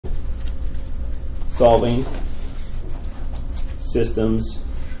solving systems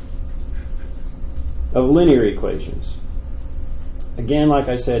of linear equations. Again, like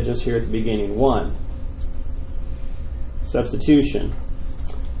I said just here at the beginning, 1, substitution.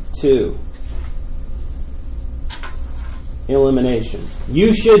 2, elimination.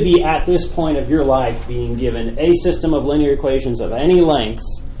 You should be, at this point of your life, being given a system of linear equations of any length.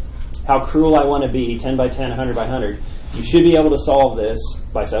 How cruel I want to be, 10 by 10, 100 by 100. You should be able to solve this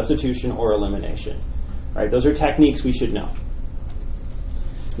by substitution or elimination. Right? Those are techniques we should know.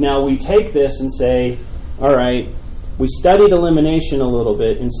 Now we take this and say, all right, we studied elimination a little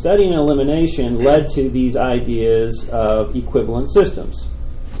bit, and studying elimination led to these ideas of equivalent systems.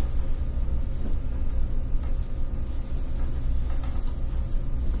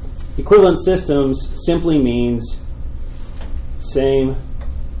 Equivalent systems simply means same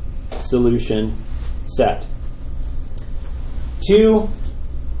solution set. Two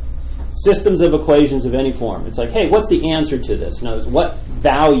systems of equations of any form. It's like, hey, what's the answer to this? In other words, what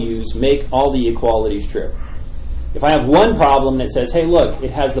values make all the equalities true? If I have one problem that says, hey, look,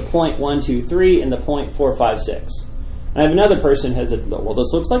 it has the point 1, 2, 3 and the point 4, 5, 6. And I have another person who has it, well,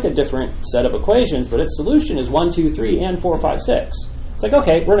 this looks like a different set of equations, but its solution is 1, 2, 3 and 4, 5, 6. It's like,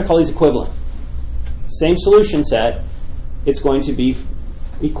 okay, we're going to call these equivalent. Same solution set, it's going to be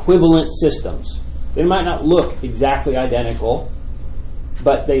equivalent systems. They might not look exactly identical,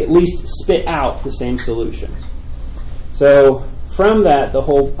 but they at least spit out the same solutions. So from that, the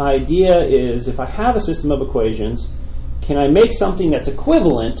whole idea is, if I have a system of equations, can I make something that's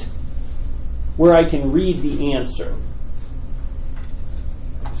equivalent where I can read the answer?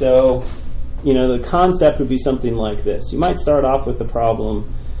 So, you know, the concept would be something like this. You might start off with a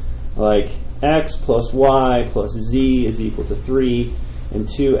problem like x plus y plus z is equal to 3, and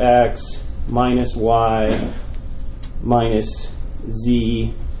 2x minus y minus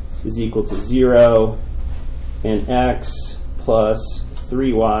z is equal to 0, and x plus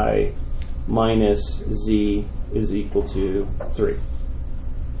 3y minus z is equal to 3. You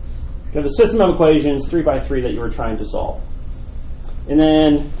have a system of equations, 3 by 3, that you were trying to solve. And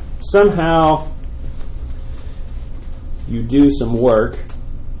then somehow you do some work,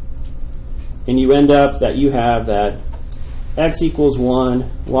 and you end up that you have that x equals 1,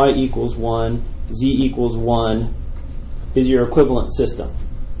 y equals 1, z equals 1 is your equivalent system.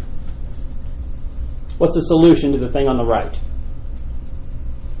 What's the solution to the thing on the right?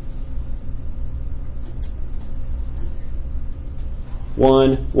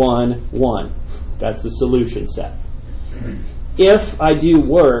 One, 1, 1. That's the solution set. If I do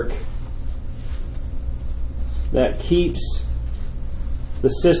work that keeps the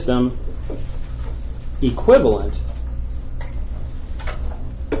system equivalent,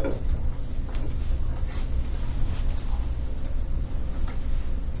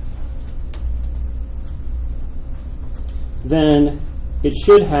 then it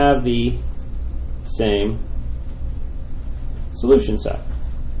should have the same solution set.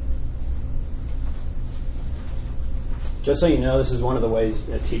 Just so you know, this is one of the ways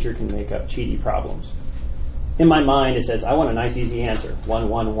a teacher can make up cheaty problems. In my mind, it says, I want a nice, easy answer, 1,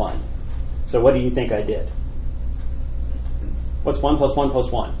 1, 1. So what do you think I did? What's 1 plus 1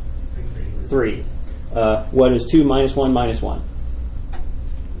 plus 1? 3. What is 2 minus 1 minus 1?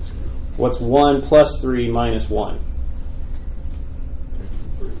 What's 1 plus 3 minus 1?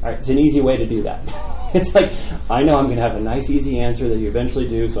 All right, it's an easy way to do that. It's like, I know I'm going to have a nice, easy answer that you eventually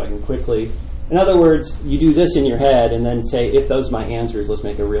do, so I can quickly. In other words, you do this in your head and then say, if those are my answers, let's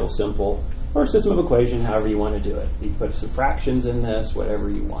make a real simple, or a system of equation, however you want to do it. You put some fractions in this, whatever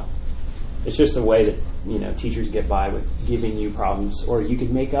you want. It's just a way that, you know, teachers get by with giving you problems, or you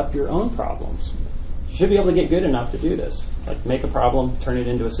could make up your own problems. You should be able to get good enough to do this. Like, make a problem, turn it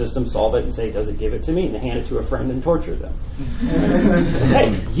into a system, solve it, and say, does it give it to me? And hand it to a friend and torture them.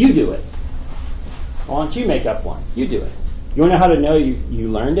 Hey, you do it. Why don't you make up one? You do it. You want to know how to know you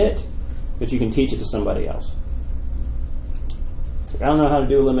learned it? But you can teach it to somebody else. If I don't know how to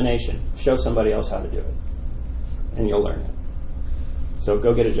do elimination, show somebody else how to do it. And you'll learn it. So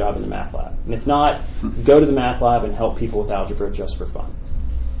go get a job in the math lab. And if not, go to the math lab and help people with algebra just for fun.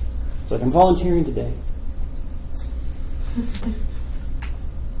 It's like, I'm volunteering today.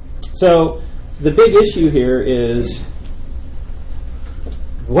 So the big issue here is,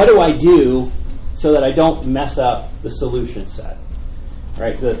 what do I do so that I don't mess up the solution set?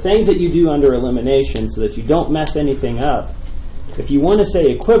 Right? The things that you do under elimination so that you don't mess anything up. If you want to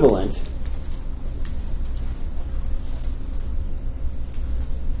say equivalent,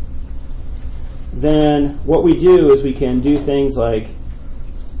 then what we do is we can do things like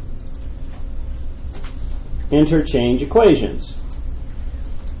interchange equations.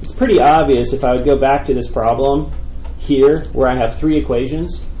 it's pretty obvious if I would go back to this problem here where I have 3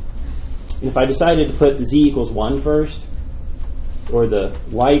 equations. And if I decided to put the z equals 1 first, or the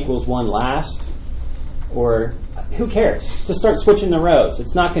y equals 1 last, or who cares? Just start switching the rows.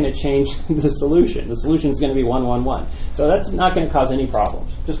 It's not going to change the solution. The solution is going to be 1, 1, 1. So that's not going to cause any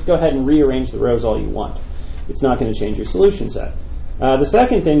problems. Just go ahead and rearrange the rows all you want. It's not going to change your solution set. The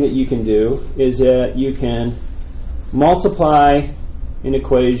second thing that you can do is that you can multiply an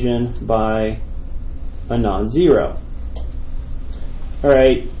equation by a non-zero. All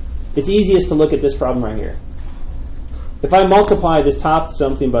right, it's easiest to look at this problem right here. If I multiply this top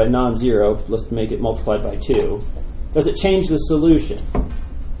something by non-zero, let's make it multiplied by 2, does it change the solution?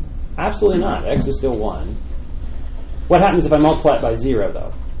 Absolutely not. X is still 1. What happens if I multiply it by 0,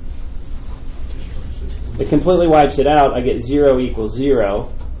 though? It completely wipes it out. I get 0 equals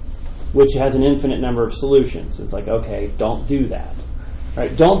 0, which has an infinite number of solutions. It's like, okay, don't do that. All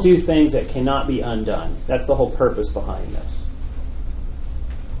right, don't do things that cannot be undone. That's the whole purpose behind this.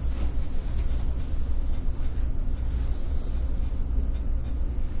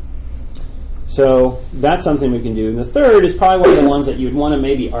 So that's something we can do. And the third is probably one of the ones that you'd want to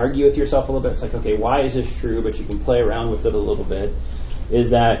maybe argue with yourself a little bit. It's like, okay, why is this true? But you can play around with it a little bit.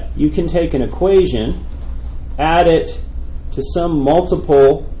 Is that you can take an equation, add it to some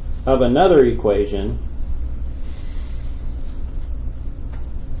multiple of another equation,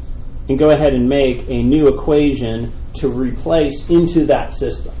 and go ahead and make a new equation to replace into that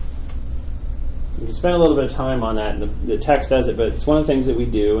system. We can spend a little bit of time on that, and the text does it, but it's one of the things that we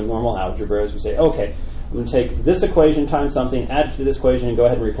do in normal algebra is we say, okay, I'm going to take this equation times something, add it to this equation, and go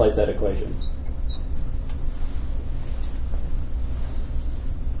ahead and replace that equation.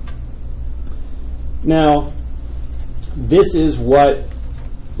 Now, this is what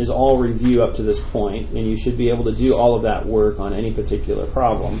is all review up to this point, and you should be able to do all of that work on any particular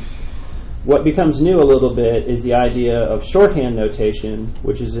problem. What becomes new a little bit is the idea of shorthand notation,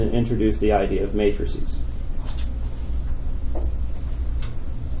 which has introduced the idea of matrices.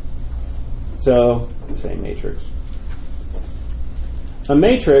 So, say matrix. A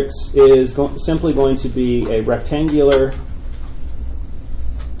matrix is simply going to be a rectangular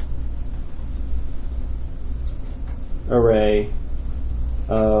array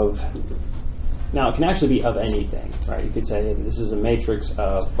of, now it can actually be of anything, right? You could say, hey, this is a matrix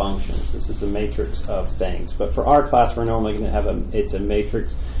of functions, this is a matrix of things. But for our class, we're normally going to have it's a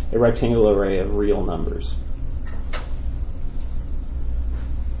matrix, a rectangular array of real numbers.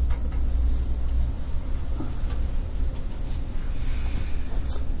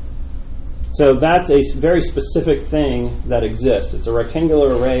 So that's a very specific thing that exists. It's a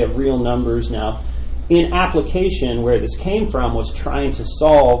rectangular array of real numbers. Now, in application, where this came from was trying to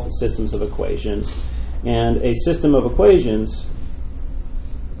solve systems of equations. And a system of equations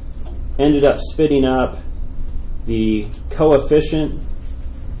ended up spitting up the coefficient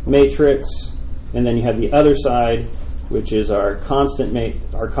matrix, and then you have the other side, which is our constant,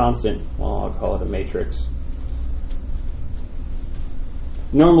 well, I'll call it a matrix.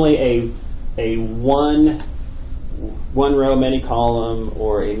 Normally a one row many column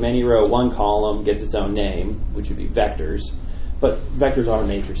or a many row one column gets its own name, which would be vectors. But vectors are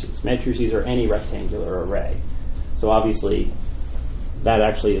matrices. Matrices are any rectangular array. So obviously, that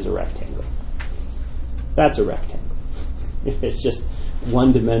actually is a rectangle. That's a rectangle. It's just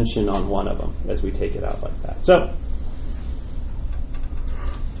one dimension on one of them as we take it out like that. So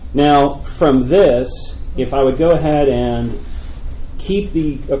now from this, if I would go ahead and keep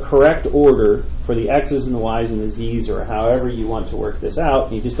a correct order for the x's and the y's and the z's, or however you want to work this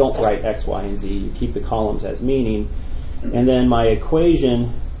out, you just don't write x, y, and z. You keep the columns as meaning. And then my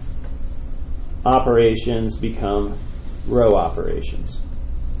equation operations become row operations.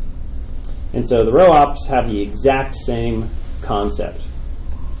 And so the row ops have the exact same concept.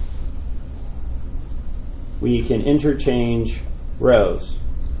 We can interchange rows.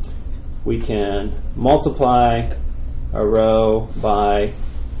 We can multiply a row by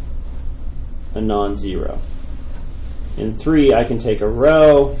a non-zero. In 3, I can take a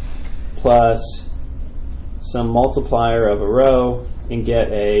row plus some multiplier of a row and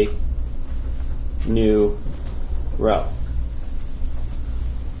get a new row.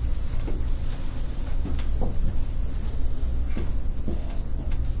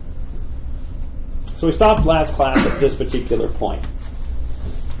 So we stopped last class at this particular point.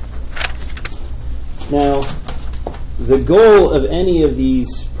 Now, the goal of any of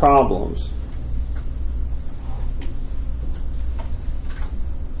these problems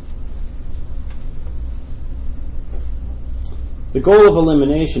the goal of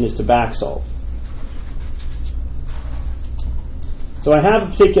elimination is to back solve. So I have a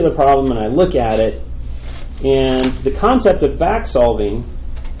particular problem and I look at it, and the concept of back solving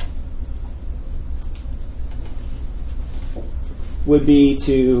would be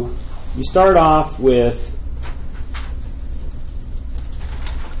you start off with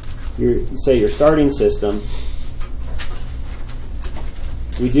your starting system.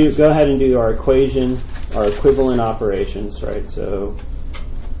 We go ahead and do our equation, our equivalent operations, right? So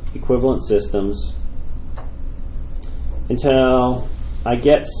equivalent systems until I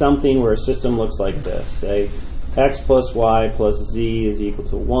get something where a system looks like this. Say x plus y plus z is equal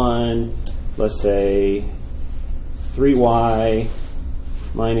to 1. Let's say 3y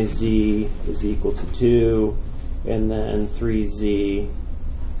minus z is equal to 2, and then 3z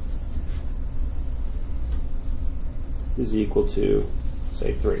is equal to,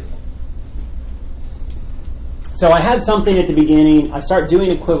 say, 3. So I had something at the beginning. I start doing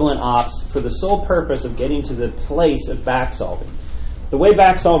equivalent ops for the sole purpose of getting to the place of back solving. The way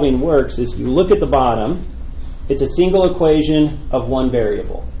back solving works is you look at the bottom. It's a single equation of one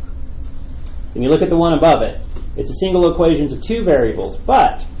variable. Then you look at the one above it. It's a single equation of two variables.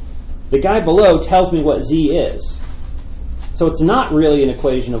 But the guy below tells me what z is. So it's not really an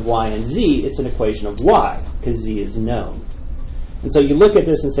equation of y and z. It's an equation of y, because z is known. And so you look at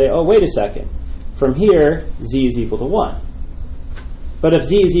this and say, oh, wait a second. From here, z is equal to 1. But if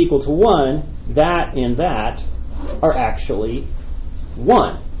z is equal to 1, that and that are actually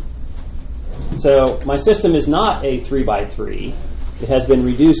 1. So my system is not a 3 by 3. It has been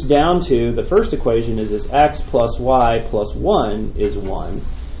reduced down to, the first equation is this x plus y plus 1 is 1,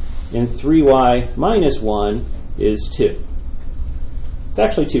 and 3y minus 1 is 2. It's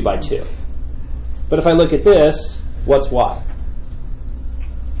actually 2 by 2. But if I look at this, what's y?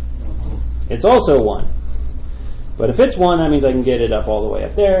 It's also 1. But if it's 1, that means I can get it up all the way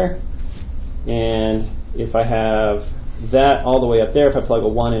up there. And if I have that all the way up there, if I plug a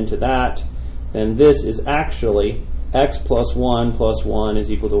 1 into that, then this is actually x plus 1 is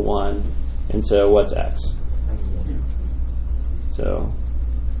equal to 1. And so what's x? So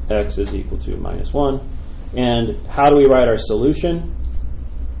x is equal to minus 1. And how do we write our solution?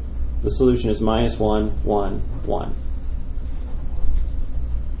 The solution is minus 1, 1, 1.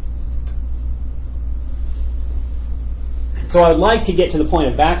 So I'd like to get to the point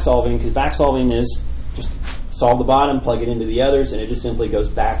of back solving, because back solving is just solve the bottom, plug it into the others, and it just simply goes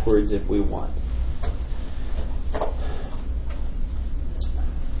backwards if we want.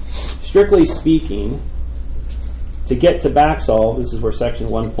 Strictly speaking, to get to back solve, this is where section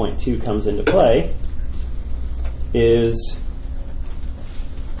 1.2 comes into play, is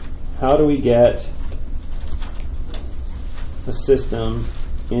how do we get a system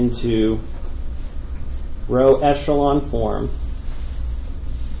into row echelon form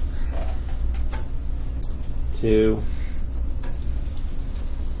to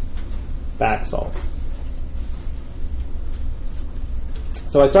back solve.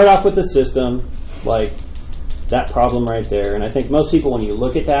 So I start off with a system like that problem right there, and I think most people, when you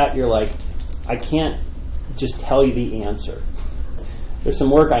look at that, you're like, I can't just tell you the answer. There's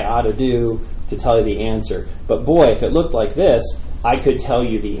some work I ought to do to tell you the answer. But boy, if it looked like this, I could tell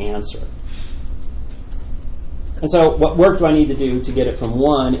you the answer. And so what work do I need to do to get it from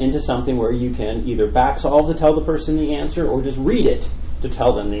 1 into something where you can either back solve to tell the person the answer or just read it to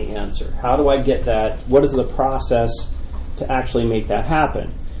tell them the answer? How do I get that? What is the process to actually make that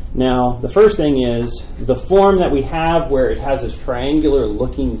happen? Now, the first thing is the form that we have where it has this triangular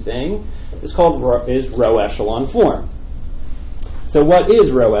looking thing is called row echelon form. So what is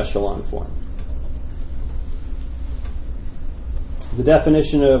row echelon form? The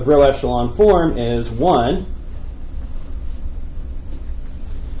definition of row echelon form is 1,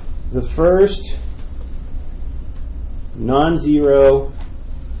 the first non-zero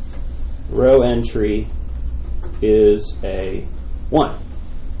row entry is a 1.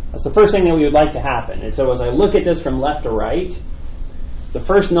 That's the first thing that we would like to happen. And so as I look at this from left to right, the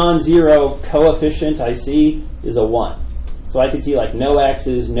first non-zero coefficient I see is a 1. So I could see like no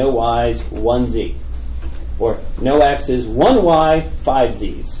x's, no y's, 1z. Or no x's, 1y,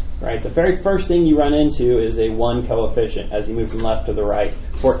 5z's. Right? The very first thing you run into is a 1 coefficient as you move from left to the right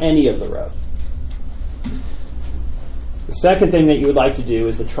for any of the rows. The second thing that you would like to do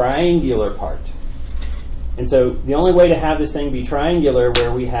is the triangular part. And so the only way to have this thing be triangular,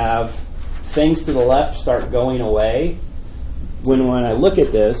 where we have things to the left start going away, when I look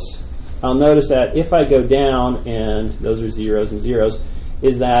at this, I'll notice that if I go down, and those are zeros and zeros,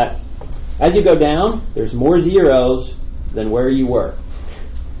 is that as you go down, there's more zeros than where you were.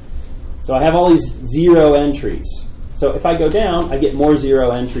 So I have all these 0 entries. So if I go down, I get more 0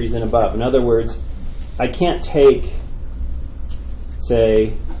 entries than above. In other words, I can't take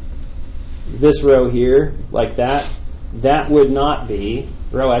say, this row here, like that, that would not be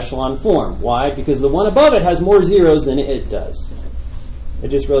row echelon form. Why? Because the one above it has more zeros than it does. It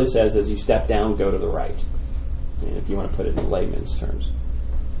just really says as you step down, go to the right. And if you want to put it in layman's terms.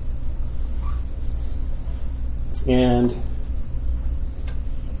 And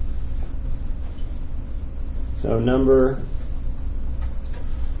so number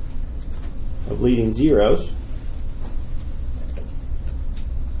of leading zeros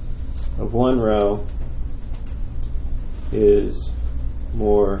of one row is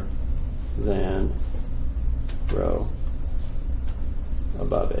more than row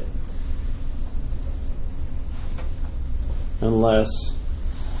above it, unless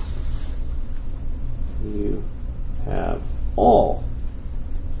you have all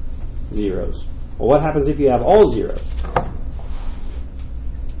zeros. Well, what happens if you have all zeros?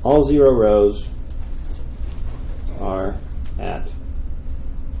 All 0 rows are at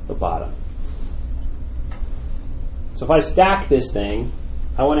the bottom. So if I stack this thing,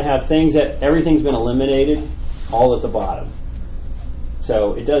 I want to have things that everything's been eliminated all at the bottom.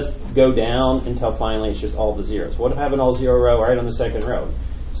 So it does go down until finally it's just all the zeros. What if I have an all 0 row right on the second row?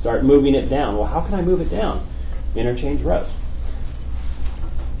 Start moving it down. Well, how can I move it down? Interchange rows.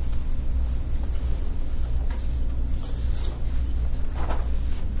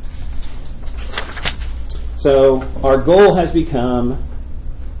 So our goal has become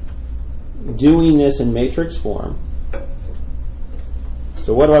doing this in matrix form.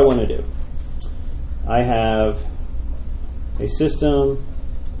 So what do I want to do? I have a system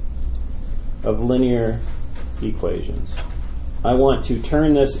of linear equations. I want to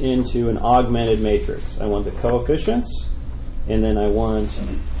turn this into an augmented matrix. I want the coefficients, and then I want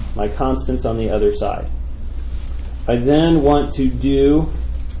my constants on the other side. I then want to do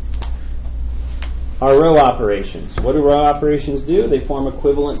our row operations. What do row operations do? They form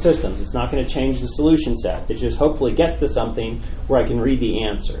equivalent systems. It's not going to change the solution set. It just hopefully gets to something where I can read the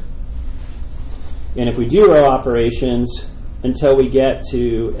answer. And if we do row operations until we get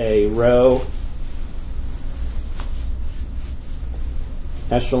to a row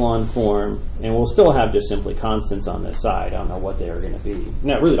echelon form, and we'll still have just simply constants on this side. I don't know what they are going to be.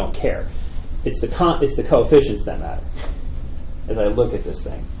 No, I really don't care. It's the coefficients that matter as I look at this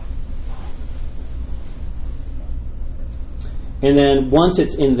thing. And then once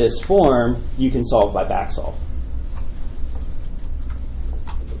it's in this form, you can solve by backsolve.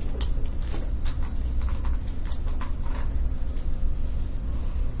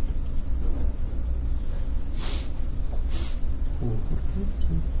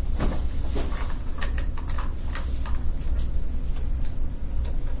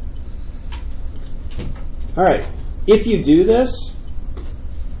 All right, if you do this,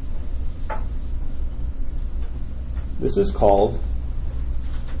 this is called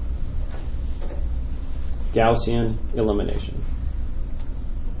Gaussian elimination.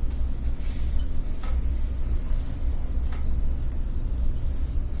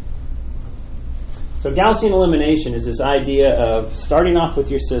 So Gaussian elimination is this idea of starting off with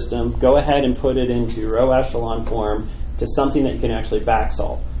your system, go ahead and put it into row echelon form to something that you can actually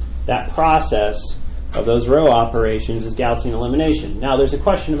backsolve. That process of those row operations is Gaussian elimination. Now, there's a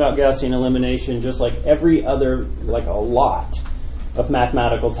question about Gaussian elimination just like every other, like a lot of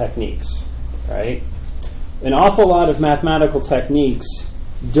mathematical techniques, right? An awful lot of mathematical techniques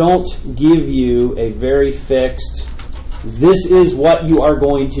don't give you a very fixed, this is what you are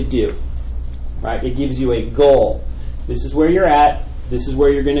going to do, right? It gives you a goal. This is where you're at. This is where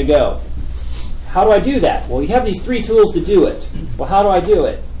you're going to go. How do I do that? Well, you have these 3 tools to do it. Well, how do I do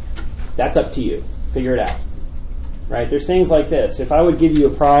it? That's up to you. Figure it out, right? There's things like this. If I would give you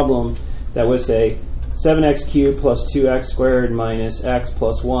a problem that was, say, 7x cubed plus 2x squared minus x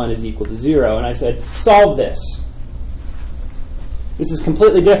plus 1 is equal to 0, and I said, solve this. This is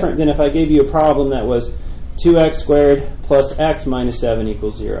completely different than if I gave you a problem that was 2x squared plus x minus 7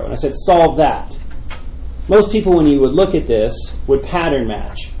 equals 0, and I said, solve that. Most people, when you would look at this, would pattern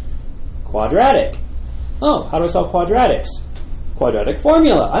match. Quadratic. Oh, how do I solve quadratics? Quadratic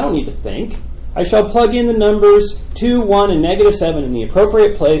formula. I don't need to think. I shall plug in the numbers 2, 1, and negative 7 in the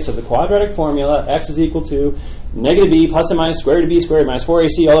appropriate place of the quadratic formula. X is equal to negative b plus and minus square root of b squared minus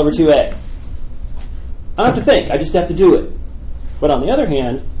 4ac all over 2a. I don't have to think. I just have to do it. But on the other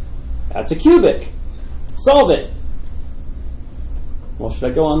hand, that's a cubic. Solve it. Well, should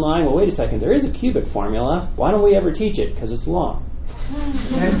I go online? Well, wait a second. There is a cubic formula. Why don't we ever teach it? Because it's long.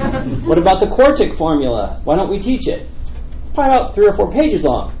 What about the quartic formula? Why don't we teach it? It's probably about 3 or 4 pages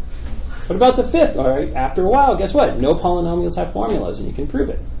long. What about the 5th? All right, after a while, guess what? No polynomials have formulas, and you can prove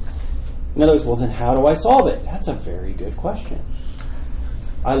it. In other words, well, then how do I solve it? That's a very good question.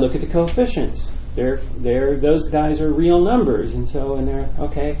 I look at the coefficients. Those guys are real numbers, and they're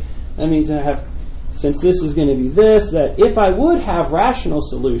okay. That means that I have, since this is going to be this, that if I would have rational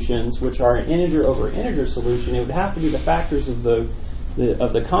solutions, which are an integer over integer solution, it would have to be the factors of the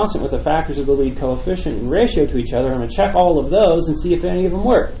constant with the factors of the lead coefficient in ratio to each other. I'm going to check all of those and see if any of them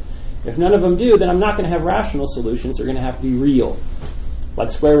work. If none of them do, then I'm not going to have rational solutions. They're going to have to be real, like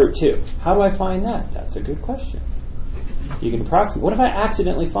square root 2. How do I find that? That's a good question. You can approximate. What if I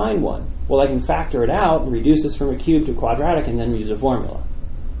accidentally find one? Well, I can factor it out and reduce this from a cube to a quadratic and then use a formula.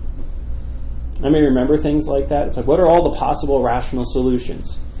 I may remember things like that. It's like, what are all the possible rational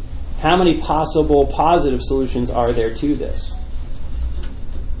solutions? How many possible positive solutions are there to this?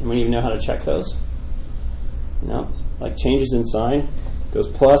 Anyone even know how to check those? No? Like changes in sign goes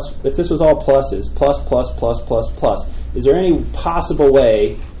plus. If this was all pluses, plus, plus, plus, plus, plus, is there any possible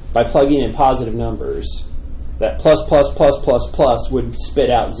way by plugging in positive numbers that plus, plus, plus, plus, plus would spit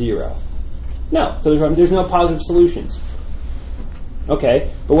out 0? No. So there's no positive solutions.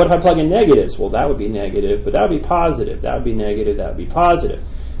 Okay, but what if I plug in negatives? Well, that would be negative, but that would be positive. That would be negative. That would be positive.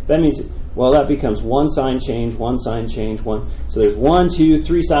 That means, well, that becomes one sign change, one sign change, one. So there's 1, 2,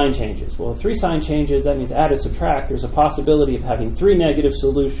 3 sign changes. Well, 3 sign changes, that means add or subtract. There's a possibility of having 3 negative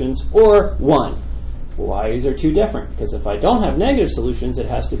solutions or 1. Well, why is there 2 different? Because if I don't have negative solutions, it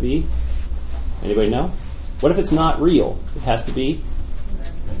has to be, anybody know? What if it's not real? It has to be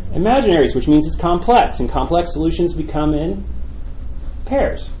imaginaries, which means it's complex. And complex solutions become in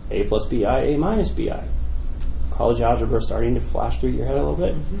pairs. A plus bi, a minus bi. College algebra starting to flash through your head a little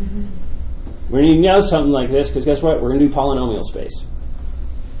bit. We're going to know something like this because guess what? We're going to do polynomial space.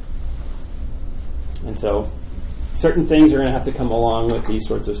 And so certain things are going to have to come along with these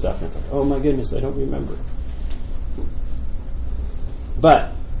sorts of stuff. And it's like, oh my goodness, I don't remember.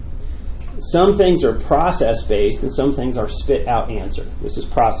 But some things are process-based and some things are spit-out answer. This is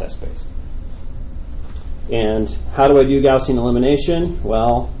process-based. And how do I do Gaussian elimination?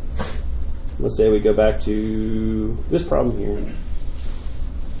 Well, let's say we go back to this problem here.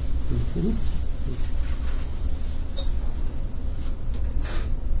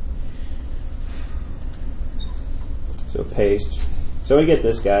 So paste. So we get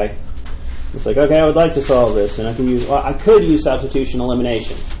this guy. It's like, okay, I would like to solve this, and I could use substitution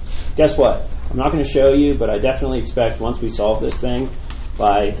elimination. Guess what? I'm not going to show you, but I definitely expect once we solve this thing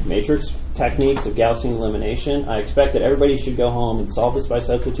by matrix techniques of Gaussian elimination, I expect that everybody should go home and solve this by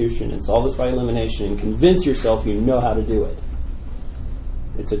substitution and solve this by elimination and convince yourself you know how to do it.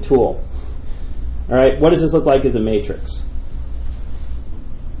 It's a tool. All right, what does this look like as a matrix?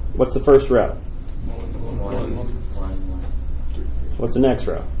 What's the first row? What's the next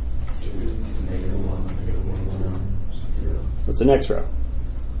row? What's the next row?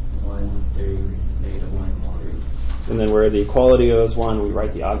 1, 3, -1, 3. And then where the equality is 1, we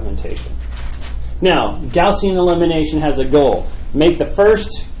write the augmentation. Now, Gaussian elimination has a goal. Make the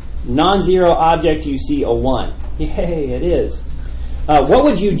first non-zero object you see a 1. Yay, it is. What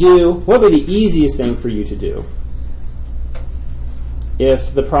would you do? What would be the easiest thing for you to do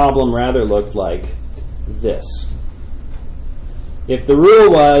if the problem rather looked like this? If the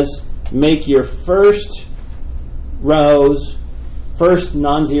rule was make your first row's first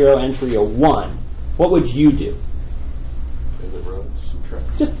non-zero entry a 1, what would you do? In the row,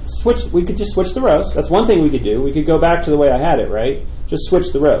 subtract. Just switch. We could just switch the rows. That's one thing we could do. We could go back to the way I had it, right? Just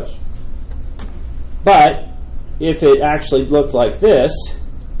switch the rows. But if it actually looked like this,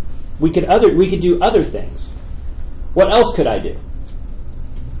 we could do other things. What else could I do?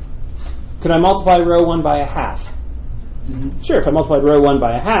 Could I multiply row 1 by a half? Mm-hmm. Sure, if I multiplied row 1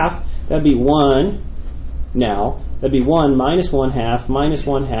 by a half, that'd be 1 now. That'd be 1 minus 1/2 minus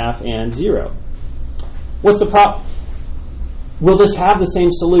 1/2 and 0. What's the problem? Will this have the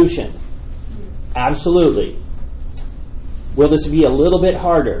same solution? Absolutely. Will this be a little bit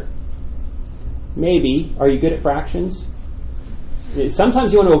harder? Maybe. Are you good at fractions?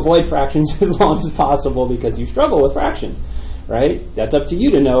 Sometimes you want to avoid fractions as long as possible because you struggle with fractions, right? That's up to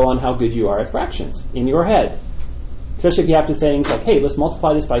you to know on how good you are at fractions in your head. Especially if you have to say things like, hey, let's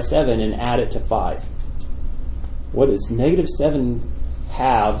multiply this by 7 and add it to 5. What is negative 7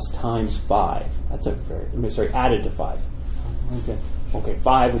 halves times 5? That's a very, added to 5. Okay,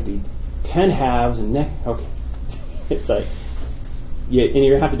 5 would be 10 halves and okay. It's like, and you're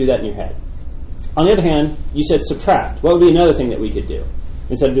going to have to do that in your head. On the other hand, you said subtract. What would be another thing that we could do?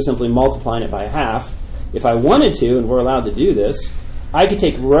 Instead of just simply multiplying it by a half, if I wanted to, and we're allowed to do this, I could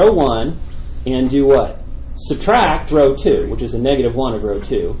take row 1 and do what? Subtract row 2, which is a -1 of row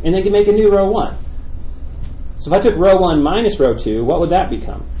 2, and then can make a new row 1. So if I took row 1 minus row 2, what would that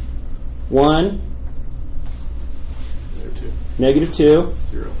become? 1, negative 2,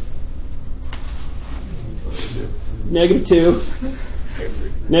 0. negative 2,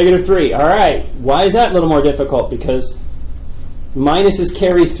 negative 3. All right. Why is that a little more difficult? Because minuses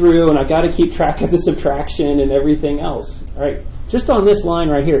carry through, and I've got to keep track of the subtraction and everything else. All right. Just on this line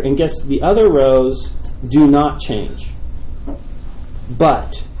right here, and guess the other rows do not change.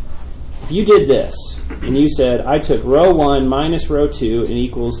 But if you did this, and you said, I took row 1 minus row 2 and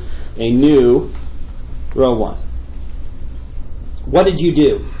equals a new row 1. What did you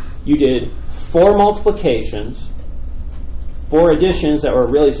do? You did 4 multiplications, 4 additions that were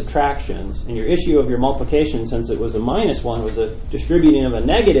really subtractions, and your issue of your multiplication, since it was a minus 1, was a distributing of a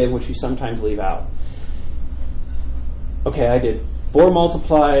negative, which you sometimes leave out. Okay, I did 4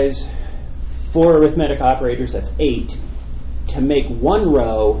 multiplies, 4 arithmetic operators, that's 8, to make 1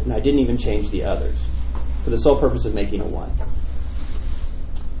 row, and I didn't even change the others, for the sole purpose of making a 1.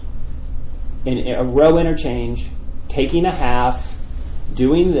 In a row interchange, taking a half,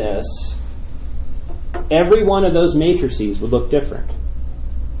 doing this, every one of those matrices would look different.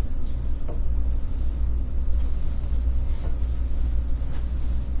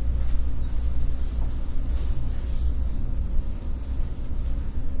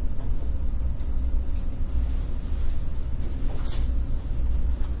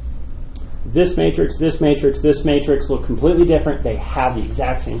 This matrix, this matrix, this matrix look completely different. They have the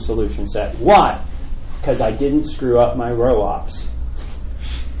exact same solution set. Why? Because I didn't screw up my row ops.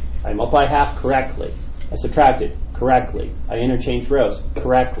 I multiplied half correctly. I subtracted correctly. I interchanged rows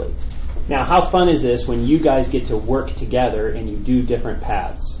correctly. Now, how fun is this when you guys get to work together and you do different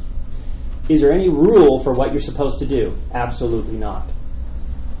paths? Is there any rule for what you're supposed to do? Absolutely not.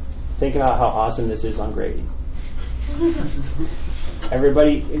 Think about how awesome this is on grading.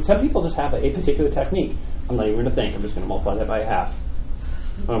 Everybody, some people just have a particular technique. I'm not even going to think. I'm just going to multiply that by a half.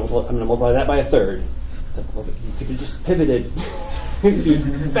 I'm going to multiply that by a third. It's like, well, you could have just pivoted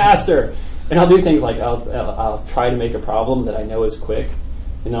faster. And I'll do things like I'll try to make a problem that I know is quick,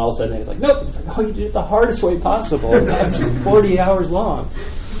 and then all of a sudden it's like, nope. It's like, oh, you did it the hardest way possible. And that's 40 hours long.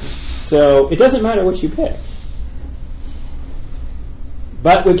 So it doesn't matter what you pick.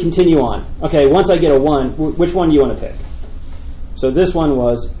 But we continue on. Okay, once I get a 1, which one do you want to pick? So this one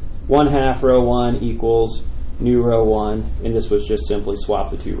was 1/2 row 1 equals new row 1, and this was just simply swap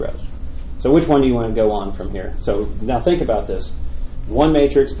the 2 rows. So which one do you want to go on from here? So now think about this. One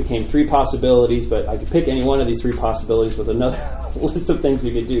matrix became 3 possibilities, but I could pick any one of these 3 possibilities with another list of things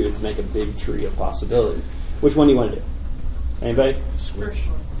we could do to make a big tree of possibilities. Which one do you want to do? Anybody? First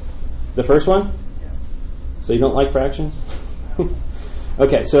one. The first one? Yeah. So you don't like fractions?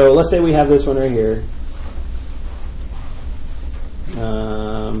 Okay, so let's say we have this one right here.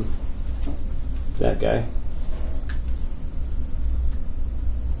 That guy.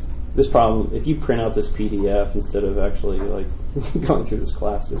 This problem, if you print out this PDF instead of actually like going through this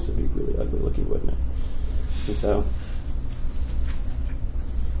class, this would be really ugly looking, wouldn't it? And so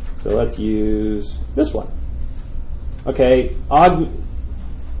let's use this one. Okay,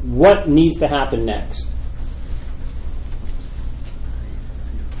 what needs to happen next?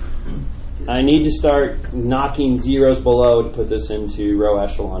 I need to start knocking zeros below to put this into row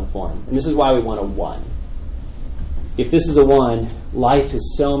echelon form. And this is why we want a 1. If this is a 1, life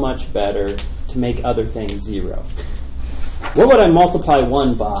is so much better to make other things 0. What would I multiply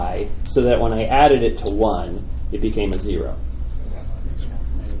 1 by so that when I added it to 1, it became a 0?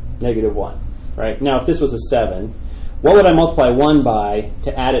 Negative 1. Right? Now, if this was a 7, what would I multiply 1 by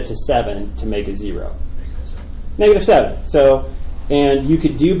to add it to 7 to make a 0? Negative 7. So, and you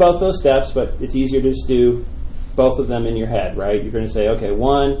could do both those steps, but it's easier to just do both of them in your head, right? You're going to say, okay,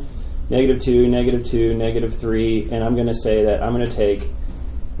 1, negative 2, negative 2, negative 3, and I'm going to say that I'm going to take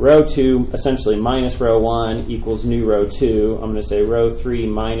row 2, essentially minus row 1 equals new row 2. I'm going to say row 3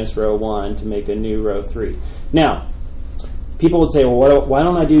 minus row 1 to make a new row 3. Now, people would say, well, why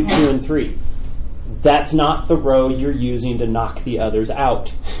don't I do 2 and 3? That's not the row you're using to knock the others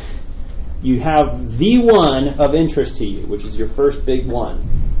out. You have the one of interest to you, which is your first big one.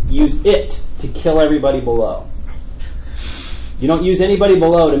 Use it to kill everybody below. You don't use anybody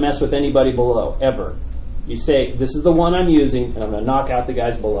below to mess with anybody below, ever. You say, this is the one I'm using, and I'm going to knock out the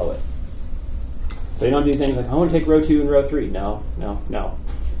guys below it. So you don't do things like, I want to take row 2 and row 3. No.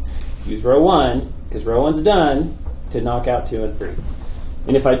 Use row 1, because row 1's done, to knock out 2 and 3.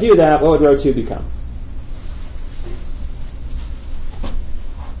 And if I do that, what would row 2 become?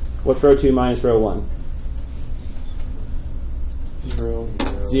 What's row 2 minus row 1? 0.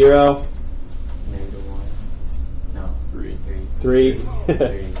 0. Negative 1. No. 3. 3.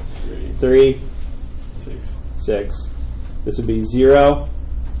 3. 3. 6. 6. This would be 0.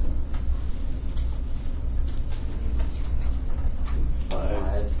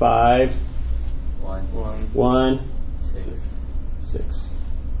 5, 1. 1, 6. 6.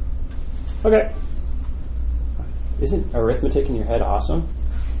 Okay. Isn't arithmetic in your head awesome?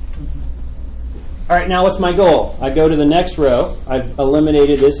 All right, now what's my goal? I go to the next row. I've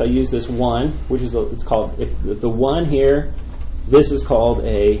eliminated this. I use this 1, which is, it's called, if the 1 here, this is called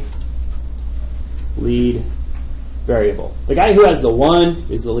a lead variable. The guy who has the 1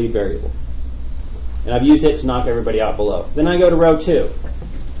 is the lead variable. And I've used it to knock everybody out below. Then I go to row 2.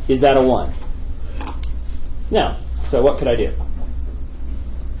 Is that a 1? No. So what could I do?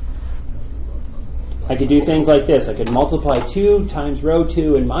 I could do things like this. I could multiply 2 times row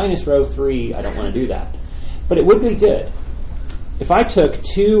 2 and minus row 3. I don't want to do that. But it would be good. If I took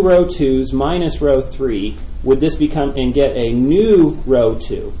 2 row 2s minus row 3, would this become and get a new row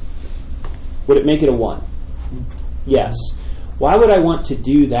 2? Would it make it a 1? Yes. Why would I want to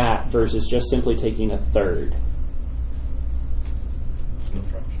do that versus just simply taking a third?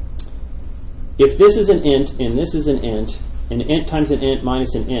 If this is an int and this is an int times an int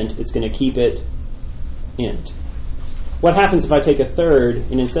minus an int, it's going to keep it int. What happens if I take a third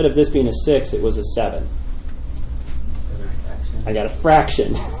and instead of this being a 6, it was a 7? I got a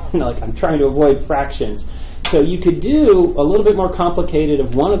fraction. Like, I'm trying to avoid fractions. So you could do a little bit more complicated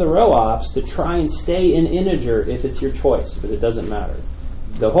of one of the row ops to try and stay in integer if it's your choice, but it doesn't matter.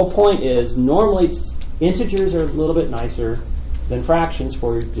 The whole point is normally integers are a little bit nicer than fractions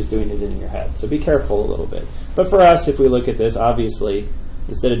for just doing it in your head. So be careful a little bit. But for us, if we look at this, obviously,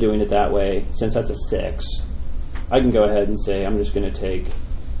 instead of doing it that way, since that's a 6, I can go ahead and say I'm just going to take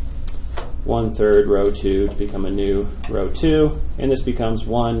 1/3 row 2 to become a new row 2, and this becomes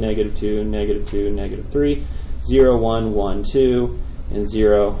 1, -2, -2, -3, 0, 1, 1, 2, and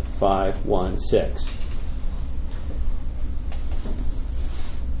 0, 5, 1, 6.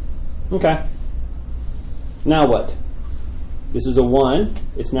 Okay. Now what? This is a 1.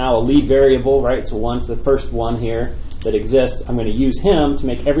 It's now a lead variable, right? So 1's the first one here that exists. I'm going to use him to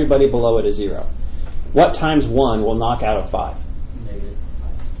make everybody below it a 0. What times 1 will knock out a 5?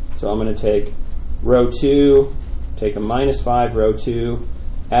 So I'm going to take row 2, take a -5 row 2,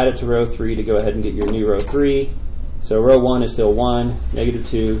 add it to row 3 to go ahead and get your new row 3. So row 1 is still 1,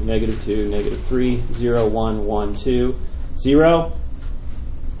 -2, -2, -3, 0, 1, 1, 2, 0.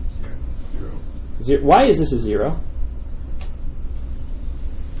 Why is this a 0?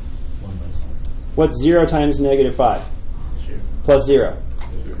 What's 0 times -5? Plus 0.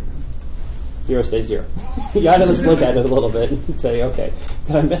 0 stays 0. You got to let's look at it a little bit and say, okay,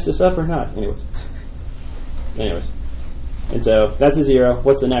 did I mess this up or not? Anyways. And so that's a 0.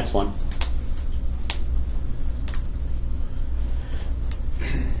 What's the next one?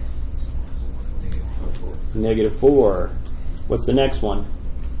 -4. What's the next one?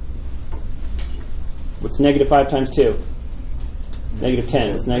 What's -5 times 2?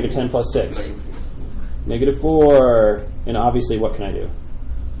 -10. It's -10 plus 6. -4. And obviously, what can I do?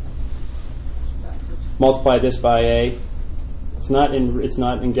 Multiply this by a. It's not in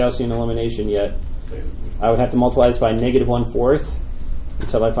Gaussian elimination yet. I would have to multiply this by -1/4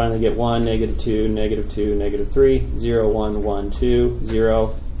 until I finally get 1, -2, -2, -3, 0, 1, 1, 2,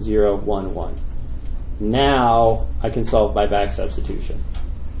 0, 0, 1, 1. Now I can solve by back substitution.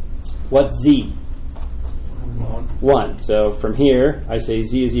 What's z? 1. So from here, I say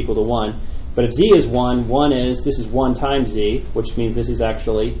z is equal to 1. But if z is 1, this is 1 times z, which means this is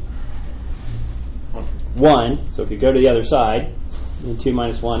actually 1. So if you go to the other side, then 2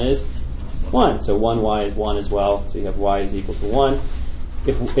 minus 1 is 1. So 1y is 1 as well. So you have y is equal to 1.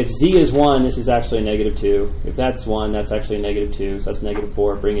 If z is 1, this is actually a -2. If that's 1, that's actually a -2. So that's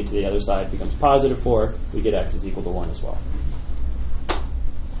 -4. Bring it to the other side, becomes +4. We get x is equal to 1 as well.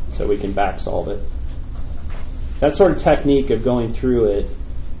 So we can back solve it. That sort of technique of going through it,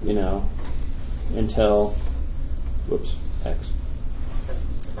 until, x.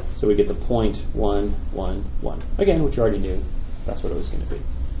 So we get the 0.111. Again, which you already knew. That's what it was going to be.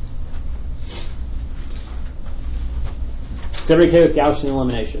 Is everybody okay with Gaussian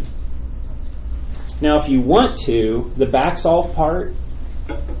elimination? Now, if you want to, the back solve part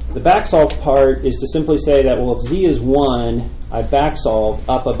is to simply say that, well, if z is 1, I back solve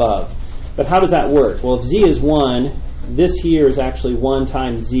up above. But how does that work? Well, if z is 1, this here is actually 1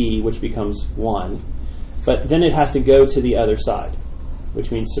 times z, which becomes 1. But then it has to go to the other side,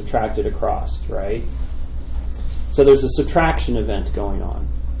 which means subtract it across, right? So there's a subtraction event going on.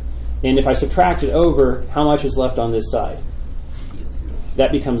 And if I subtract it over, how much is left on this side?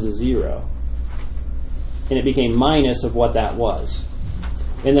 That becomes a 0. And it became minus of what that was.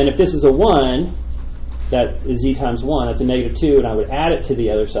 And then if this is a 1, that is z times 1, that's a -2, and I would add it to the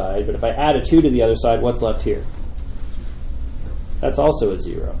other side. But if I add a 2 to the other side, what's left here? That's also a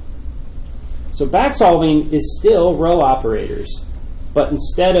 0. So back solving is still row operators. But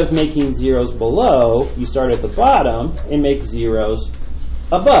instead of making zeros below, you start at the bottom and make zeros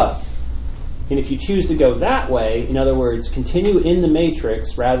above. And if you choose to go that way, in other words, continue in the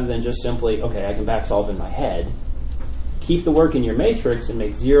matrix rather than just simply, okay, I can back solve in my head, keep the work in your matrix and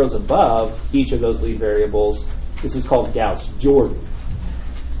make zeros above each of those lead variables. This is called Gauss-Jordan.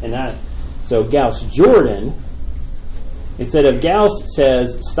 So Gauss-Jordan, instead of Gauss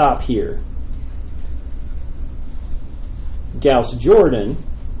says stop here. Gauss-Jordan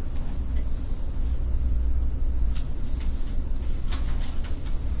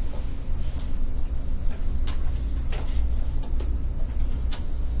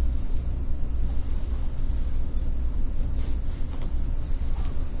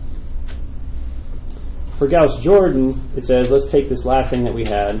for Gauss-Jordan, it says, let's take this last thing that we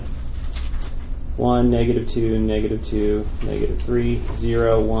had. 1, -2, -2, -3,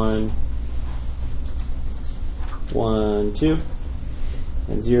 0, 1, 1, 2,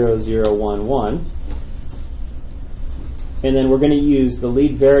 and 0, 0, 1, 1. And then we're going to use the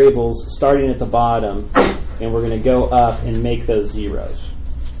lead variables starting at the bottom, and we're going to go up and make those zeros.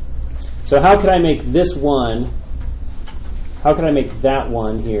 So how could I make this one, how could I make that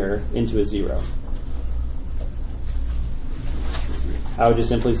one here into a 0? I would just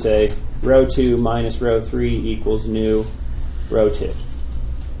simply say row 2 minus row 3 equals new row 2.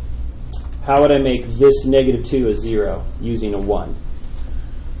 How would I make this -2 a 0 using a 1?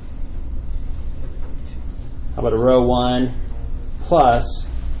 How about a row 1 plus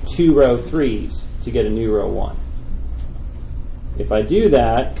 2 row 3s to get a new row 1? If I do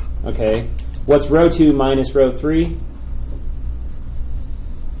that, okay, what's row 2 minus row 3?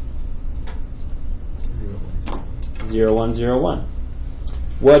 0, 1, 0, 1.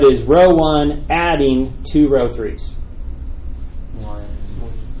 What is row 1 adding 2 row 3s? 1,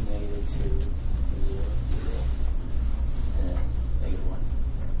 -2, 0, 0, and -1.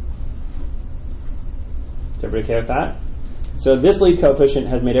 Is everybody okay with that? So this lead coefficient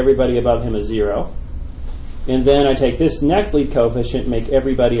has made everybody above him a 0. And then I take this next lead coefficient and make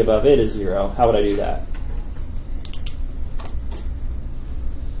everybody above it a 0. How would I do that?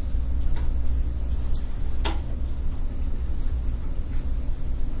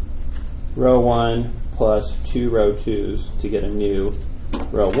 Row 1 plus 2 row 2s to get a new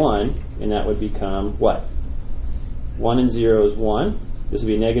row 1, and that would become what? 1 and 0 is 1. This would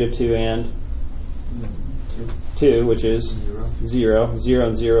be -2 and 2, which is 0. 0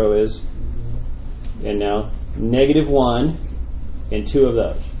 and 0 is, and now -1 and 2 of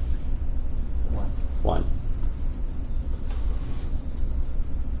those. 1.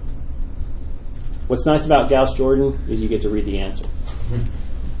 What's nice about Gauss-Jordan is you get to read the answer.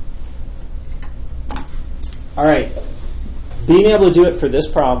 All right, being able to do it for this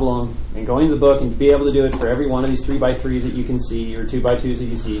problem and going to the book and be able to do it for every one of these 3x3s that you can see or 2x2s that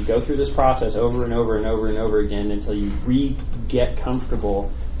you see, go through this process over and over and over and over again until you get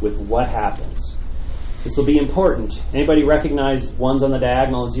comfortable with what happens. This will be important. Anybody recognize ones on the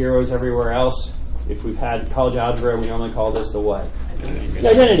diagonal, zeros everywhere else? If we've had college algebra, we normally call this the what? The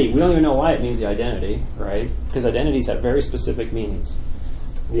identity. We don't even know why it means the identity, right? Because identities have very specific meanings.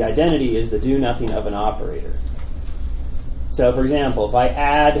 The identity is the do-nothing of an operator. So, for example, if I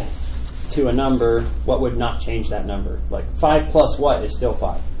add to a number, what would not change that number? Like 5 plus what is still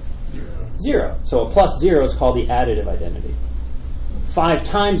 5? 0. So a plus 0 is called the additive identity. 5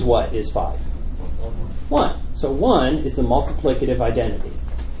 times what is 5? 1. So 1 is the multiplicative identity.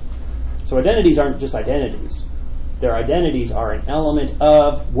 So identities aren't just identities. Their identities are an element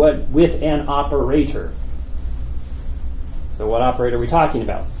of what with an operator. So what operator are we talking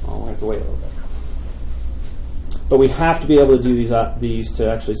about? Well, we'll have to wait a little bit. But we have to be able to do these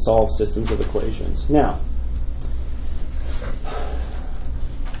to actually solve systems of equations. Now,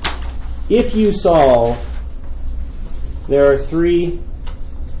 if you solve, there are 3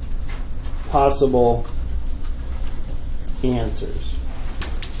 possible answers.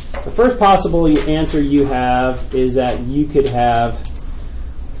 The first possible answer you have is that you could have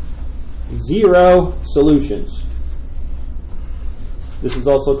 0 solutions. This is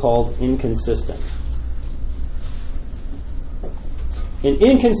also called inconsistent. An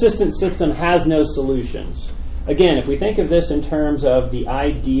inconsistent system has no solutions. Again, if we think of this in terms of the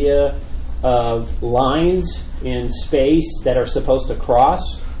idea of lines in space that are supposed to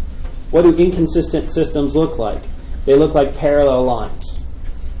cross, what do inconsistent systems look like? They look like parallel lines.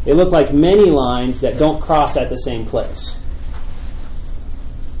 They look like many lines that don't cross at the same place.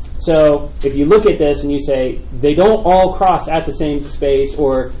 So if you look at this and you say, they don't all cross at the same space,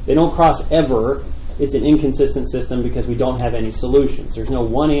 or they don't cross ever, it's an inconsistent system because we don't have any solutions. There's no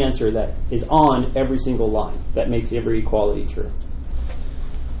one answer that is on every single line that makes every equality true.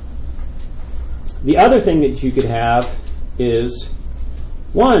 The other thing that you could have is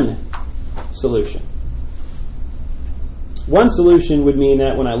one solution. One solution would mean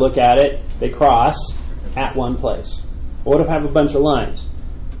that when I look at it, they cross at one place. What if I have a bunch of lines?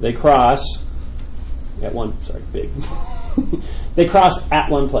 They cross at one, they cross at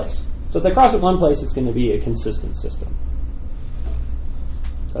one place. So if they cross at one place, it's going to be a consistent system.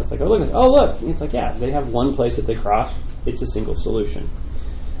 So it's like, oh look. It's like, yeah, they have one place that they cross. It's a single solution.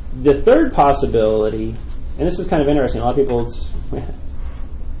 The third possibility, and this is kind of interesting. A lot of people,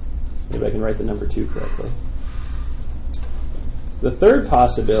 maybe I can write the number 2 correctly. The third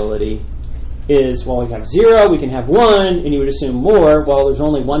possibility is, well, we have 0, we can have 1, and you would assume more. Well, there's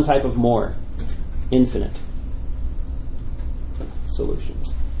only one type of more, infinite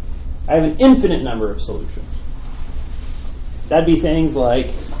solutions. I have an infinite number of solutions. That'd be things like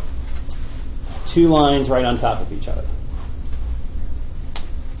 2 lines right on top of each other.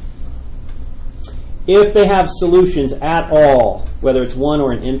 If they have solutions at all, whether it's 1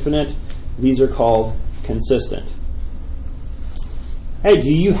 or an infinite, these are called consistent. Hey,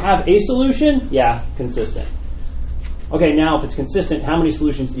 do you have a solution? Yeah, consistent. Okay, now if it's consistent, how many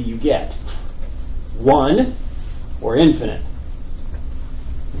solutions do you get? 1 or infinite?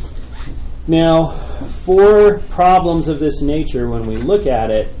 Now, for problems of this nature, when we look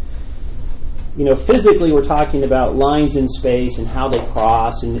at it, physically we're talking about lines in space and how they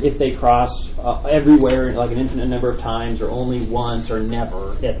cross, and if they cross everywhere, like an infinite number of times, or only once, or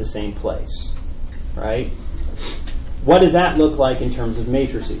never at the same place, right? What does that look like in terms of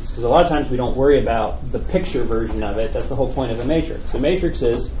matrices? Because a lot of times we don't worry about the picture version of it. That's the whole point of a matrix. A matrix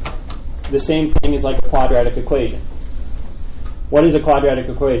is the same thing as like a quadratic equation. What is a quadratic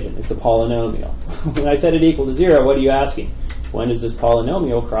equation? It's a polynomial. When I set it equal to 0, what are you asking? When does this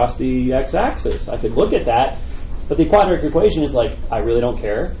polynomial cross the x-axis? I could look at that, but the quadratic equation is like, I really don't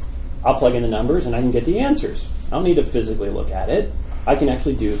care. I'll plug in the numbers and I can get the answers. I don't need to physically look at it. I can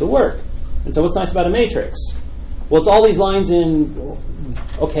actually do the work. And so what's nice about a matrix? Well, it's all these lines in,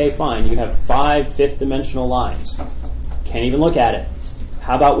 okay, fine. You have 5 fifth-dimensional lines. Can't even look at it.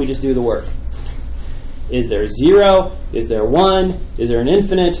 How about we just do the work? Is there 0? Is there 1? Is there an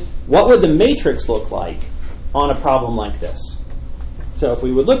infinite? What would the matrix look like on a problem like this? So if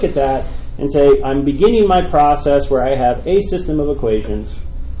we would look at that and say, I'm beginning my process where I have a system of equations.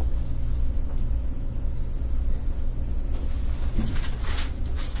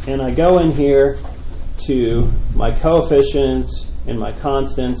 And I go in here to my coefficients and my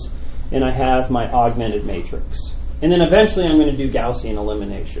constants, and I have my augmented matrix. And then eventually I'm going to do Gaussian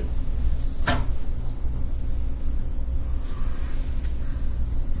elimination.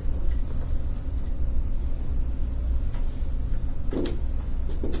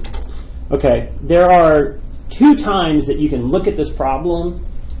 Okay, there are 2 times that you can look at this problem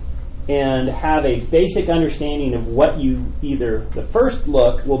and have a basic understanding of what you either, the first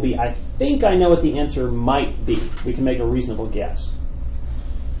look will be, I think I know what the answer might be. We can make a reasonable guess.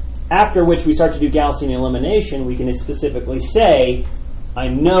 After which we start to do Gaussian elimination, we can specifically say, I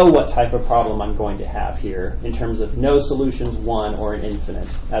know what type of problem I'm going to have here in terms of no solutions, 1, or an infinite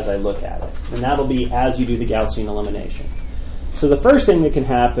as I look at it. And that'll be as you do the Gaussian elimination. So the first thing that can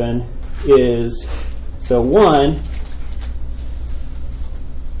happen is, so 1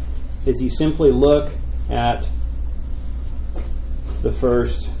 is you simply look at the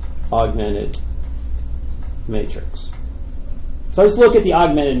first augmented matrix. So let's look at the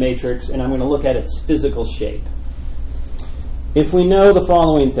augmented matrix, and I'm going to look at its physical shape. If we know the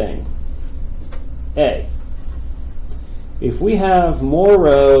following thing, A, if we have more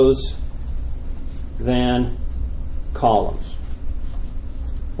rows than columns,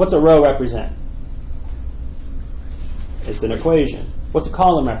 what's a row represent? It's an equation. What's a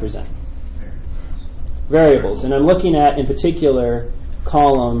column represent? Variables. And I'm looking at, in particular,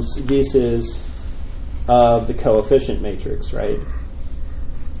 columns. This is of the coefficient matrix, right?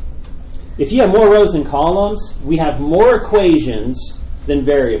 If you have more rows than columns, we have more equations than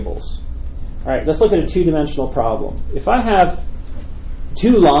variables. All right, let's look at a 2-dimensional problem. If I have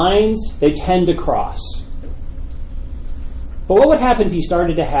 2 lines, they tend to cross. But what would happen if you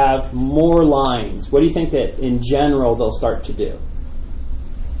started to have more lines? What do you think that, in general, they'll start to do?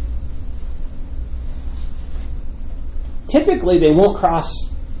 Typically, they won't cross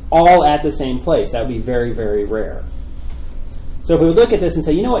all at the same place. That would be very, very rare. So if we would look at this and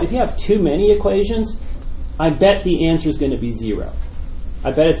say, you know what, if you have too many equations, I bet the answer is going to be 0.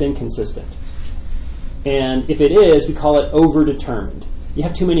 I bet it's inconsistent. And if it is, we call it overdetermined. You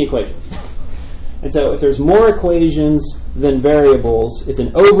have too many equations. And so if there's more equations than variables, it's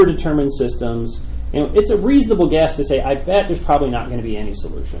an overdetermined systems. And it's a reasonable guess to say, I bet there's probably not going to be any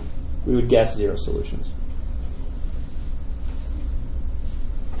solution. We would guess 0 solutions.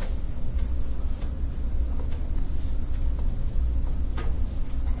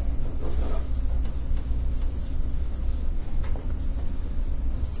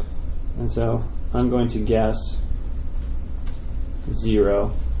 And so I'm going to guess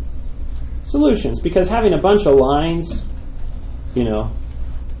 0 solutions, because having a bunch of lines,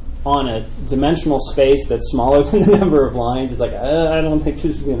 on a dimensional space that's smaller than the number of lines is like, I don't think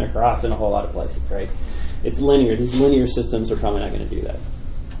this is going to cross in a whole lot of places, right? It's linear. These linear systems are probably not going to do that.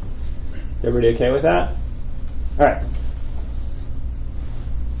 Everybody okay with that? All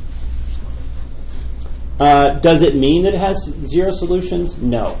right. Does it mean that it has 0 solutions?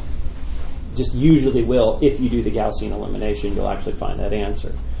 No. Just usually will. If you do the Gaussian elimination, you'll actually find that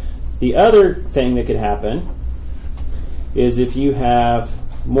answer. The other thing that could happen is if you have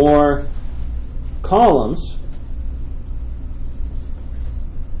more columns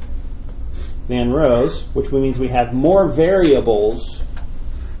than rows, which means we have more variables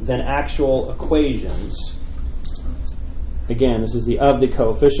than actual equations. Again, this is the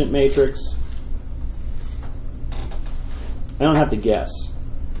coefficient matrix. I don't have to guess.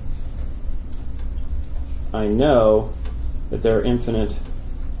 I know that there are infinite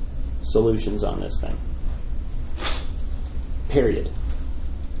solutions on this thing. Period.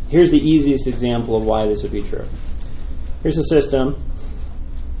 Here's the easiest example of why this would be true. Here's a system.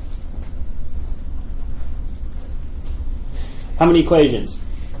 How many equations?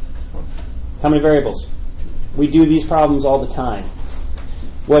 How many variables? We do these problems all the time.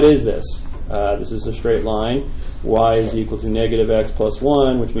 What is this? This is a straight line. Y is equal to negative x plus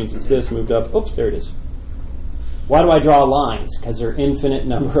 1, which means it's this moved up. Oops, there it is. Why do I draw lines? Because there are infinite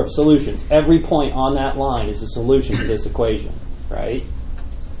number of solutions. Every point on that line is a solution to this equation, right?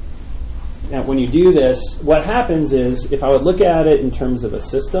 Now, when you do this, what happens is, if I would look at it in terms of a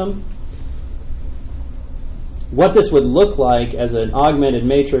system, what this would look like as an augmented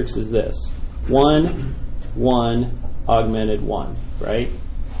matrix is this. 1, 1, augmented 1, right?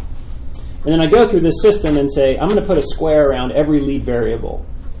 And then I go through this system and say, I'm going to put a square around every lead variable.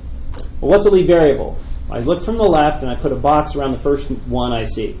 Well, what's a lead variable? I look from the left and I put a box around the first one I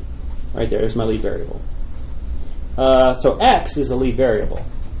see. Right there's my lead variable. So x is a lead variable.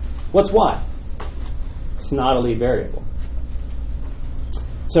 What's y? It's not a lead variable.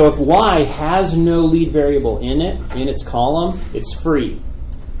 So if y has no lead variable in it, in its column, it's free.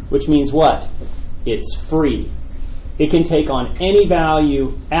 Which means what? It's free. It can take on any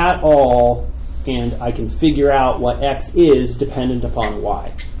value at all, and I can figure out what x is dependent upon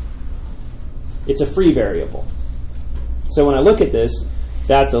y. It's a free variable. So when I look at this,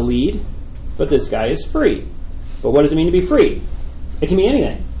 that's a lead, but this guy is free. But what does it mean to be free? It can be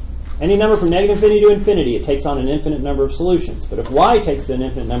anything. Any number from negative infinity to infinity, it takes on an infinite number of solutions. But if y takes an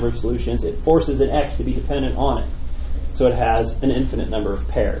infinite number of solutions, it forces an x to be dependent on it. So it has an infinite number of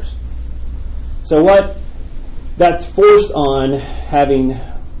pairs. So what that's forced on having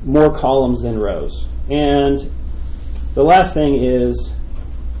more columns than rows. And the last thing is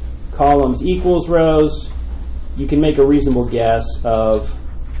columns equals rows. You can make a reasonable guess of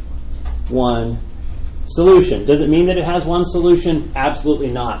one solution. Does it mean that it has one solution? Absolutely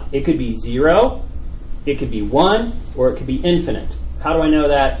not. It could be 0, it could be 1, or it could be infinite. How do I know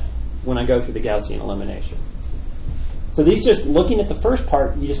that? When I go through the Gaussian elimination. So these, just looking at the first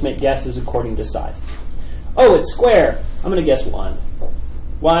part, you just make guesses according to size. Oh, it's square. I'm going to guess 1.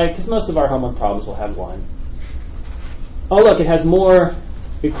 Why? Because most of our homework problems will have 1. Oh, look, it has more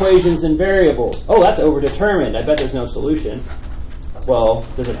equations than variables. Oh, that's overdetermined. I bet there's no solution. Well,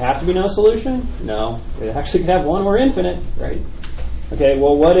 does it have to be no solution? No. It actually could have 1 or infinite, right? Okay,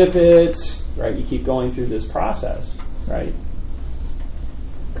 well, what if it's, right, you keep going through this process, right?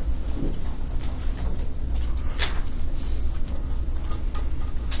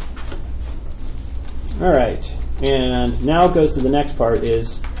 All right, and now it goes to the next part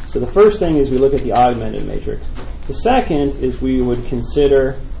is, so the first thing is we look at the augmented matrix. The second is we would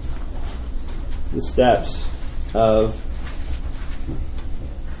consider the steps of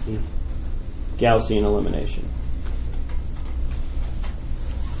the Gaussian elimination.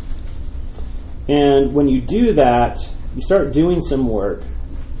 And when you do that, you start doing some work,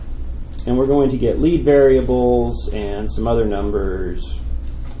 and we're going to get lead variables and some other numbers.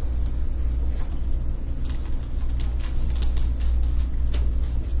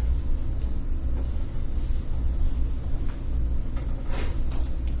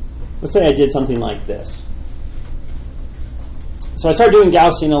 Let's say I did something like this. So I start doing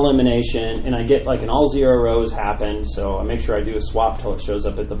Gaussian elimination, and I get like an all 0 rows happen, so I make sure I do a swap till it shows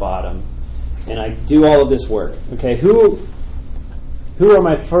up at the bottom. And I do all of this work. Okay, who are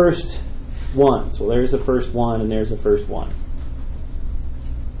my first ones? Well, there's the first one, and there's the first one.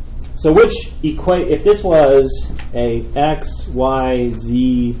 So if this was a x, y,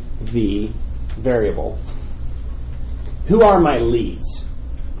 z, v variable, who are my leads?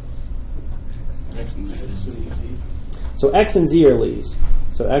 X and Z. So x and z are leads.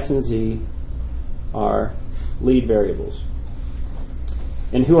 So x and z are lead variables.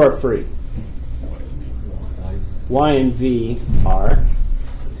 And who are free? Y and v are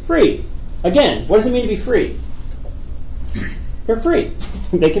free. Again, what does it mean to be free? They're free.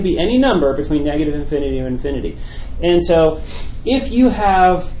 They can be any number between negative infinity and infinity. And so if you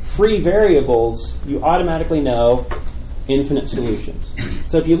have free variables, you automatically know infinite solutions.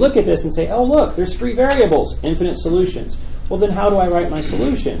 So if you look at this and say, oh, look, there's free variables, infinite solutions. Well, then how do I write my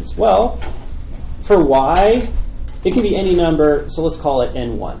solutions? Well, for y, it can be any number, so let's call it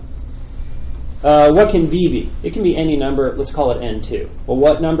n1. What can v be? It can be any number, let's call it n2. Well,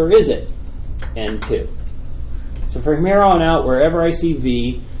 what number is it? n2. So from here on out, wherever I see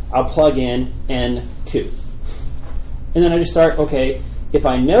v, I'll plug in n2. And then I just start, okay, if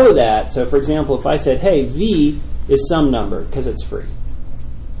I know that, so for example, if I said, hey, v is some number, because it's free.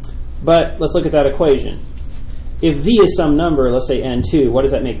 But let's look at that equation. If v is some number, let's say n2, what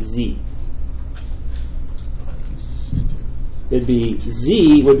does that make z? It'd be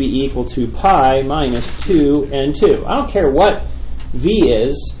z would be equal to pi minus 2n2. I don't care what v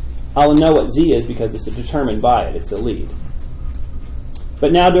is. I'll know what z is because it's determined by it. It's a lead.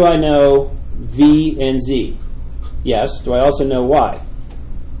 But now do I know v and z? Yes. Do I also know y?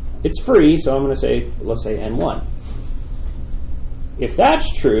 It's free, so I'm going to say, let's say n1. If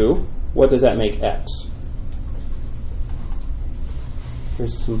that's true, what does that make x?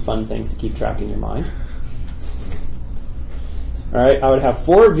 Here's some fun things to keep track in your mind. All right, I would have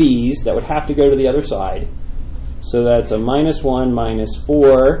 4 v's that would have to go to the other side. So that's a minus 1 minus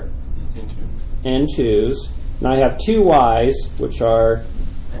 4 n2s. And I have 2 y's, which are,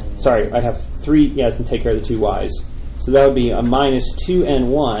 sorry, I have 3, yes, and take care of the 2 y's. So that would be a minus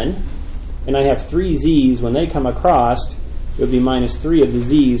 2n1. And I have 3 z's. When they come across, it would be minus 3 of the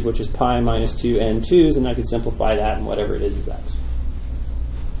z's, which is pi minus 2 n2s. And I could simplify that, and whatever it is x.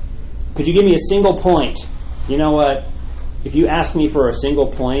 Could you give me a single point? You know what? If you ask me for a single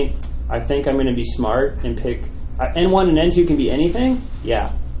point, I think I'm going to be smart and pick n1 and n2 can be anything?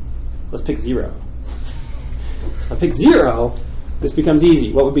 Yeah. Let's pick 0. So if I pick 0, this becomes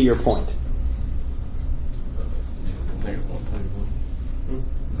easy. What would be your point? Negative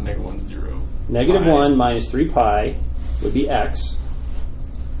 1. Negative 1, 0. Negative 1 minus 3 pi would be x.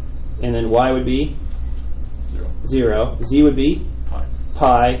 And then y would be 0. Z would be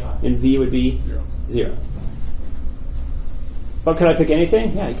pi. And v would be 0. But could I pick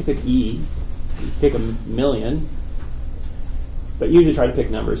anything? Yeah, you could pick E. You could pick a million. But usually try to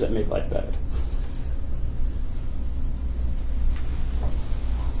pick numbers that make life better.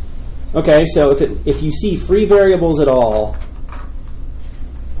 Okay, so if you see free variables at all,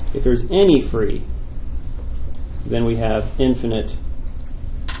 if there's any free, then we have infinite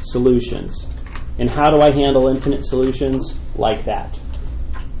solutions. And how do I handle infinite solutions? Like that.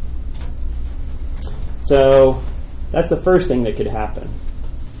 So that's the first thing that could happen.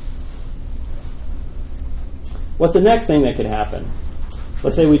 What's the next thing that could happen?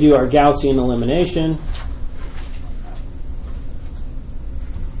 Let's say we do our Gaussian elimination,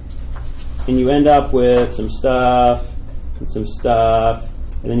 and you end up with some stuff, and some stuff,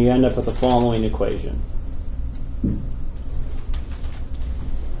 and then you end up with the following equation.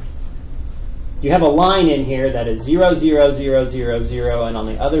 You have a line in here that is 0, 0, 0, 0, 0, and on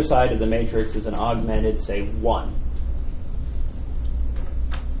the other side of the matrix is an augmented, say, 1.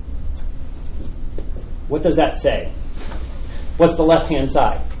 What does that say? What's the left-hand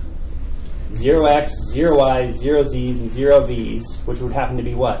side? 0x, 0y, 0 z's, and 0 v's, which would happen to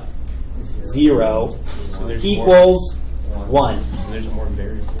be what? 0 equals 1. So there's more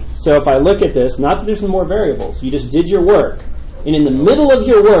variables. So if I look at this, not that there's more variables, you just did your work, and in the middle of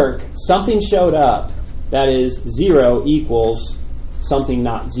your work, something showed up that is 0 equals something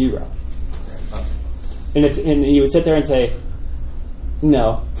not 0. And you would sit there and say,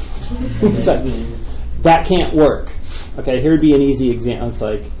 no. It's like, that can't work. Okay, here would be an easy example. It's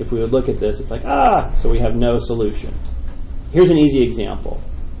like, if we would look at this, it's like, so we have no solution. Here's an easy example.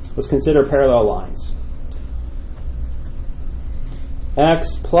 Let's consider parallel lines.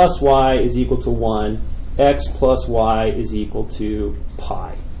 X plus y is equal to 1. X plus y is equal to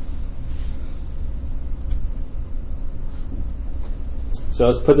pi. So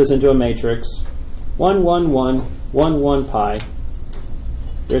let's put this into a matrix. 1, 1, 1, 1, 1 pi.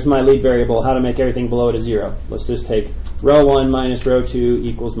 There's my lead variable, how to make everything below it a 0. Let's just take row 1 minus row 2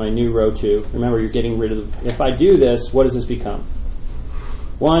 equals my new row 2. Remember, you're getting rid of the... If I do this, what does this become?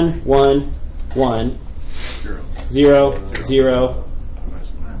 1, 1, 1, 0, 0,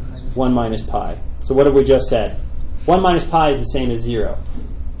 1 minus pi. So what have we just said? 1 minus pi is the same as 0.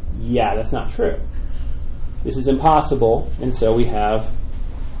 Yeah, that's not true. This is impossible, and so we have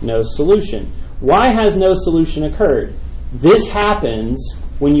no solution. Why has no solution occurred? This happens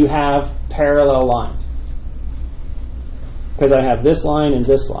when you have parallel lines. Because I have this line and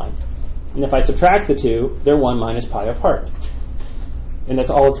this line. And if I subtract the two, they're 1 minus pi apart. And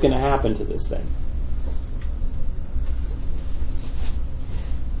that's all that's going to happen to this thing.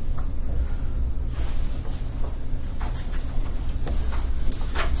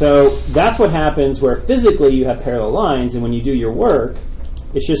 So that's what happens where physically you have parallel lines, and when you do your work,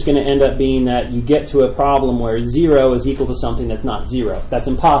 it's just going to end up being that you get to a problem where 0 is equal to something that's not 0. That's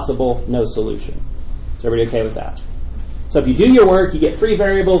impossible, no solution. Is everybody okay with that? So if you do your work, you get free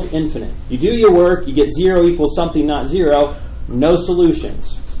variables, infinite. You do your work, you get 0 equals something not 0, no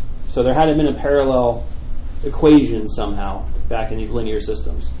solutions. So there hadn't been a parallel equation somehow back in these linear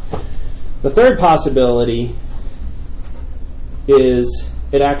systems. The third possibility is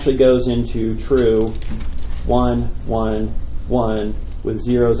it actually goes into true 1, 1, 1 with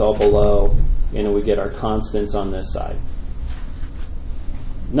zeros all below, and we get our constants on this side.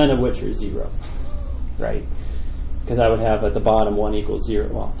 None of which are 0, right? Because I would have at the bottom 1 equals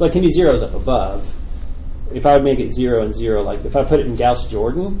 0. Well, there can be zeros up above. If I would make it 0 and 0, like if I put it in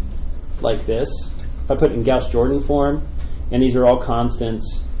Gauss-Jordan, like this, if I put it in Gauss-Jordan form, and these are all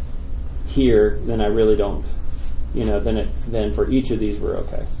constants here, then I really don't, then for each of these we're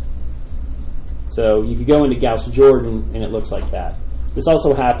okay. So you could go into Gauss-Jordan and it looks like that. This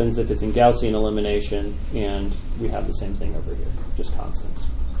also happens if it's in Gaussian elimination, and we have the same thing over here, just constants.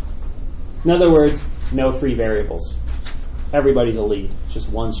 In other words, no free variables. Everybody's a lead, just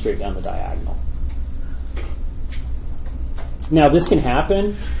one straight down the diagonal. Now this can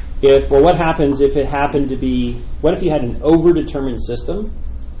happen if, well, what happens if it happened to be, what if you had an overdetermined system?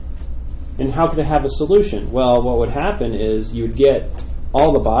 And how could it have a solution? Well, what would happen is you would get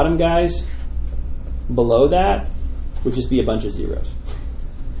all the bottom guys below that would just be a bunch of zeros.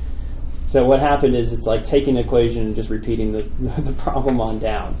 So what happened is it's like taking an equation and just repeating the problem on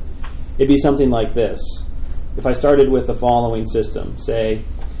down. It'd be something like this. If I started with the following system, say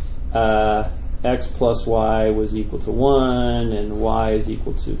x plus y was equal to 1 and y is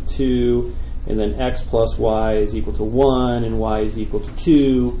equal to 2, and then x plus y is equal to 1 and y is equal to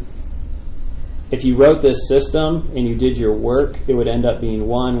 2. If you wrote this system and you did your work, it would end up being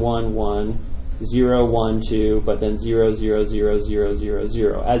 1, 1, 1, 0, 1, 2, but then 0, 0, 0, 0, 0,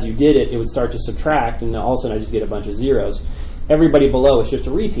 0. As you did it, it would start to subtract, and all of a sudden I just get a bunch of zeros. Everybody below is just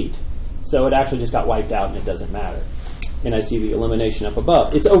a repeat. So it actually just got wiped out and it doesn't matter. And I see the elimination up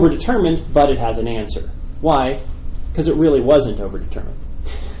above. It's overdetermined, but it has an answer. Why? Because it really wasn't overdetermined.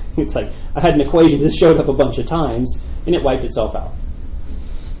 It's like I had an equation that showed up a bunch of times and it wiped itself out.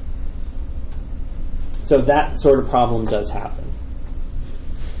 So that sort of problem does happen.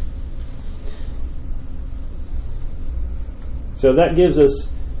 So that gives us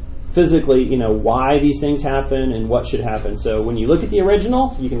physically, why these things happen and what should happen. So when you look at the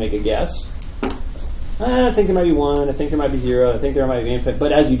original, you can make a guess. I think there might be 1, I think there might be 0, I think there might be infinite.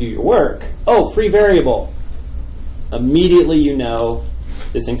 But as you do your work, free variable. Immediately you know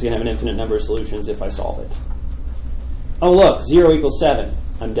this thing's going to have an infinite number of solutions if I solve it. Oh, look, 0 equals 7.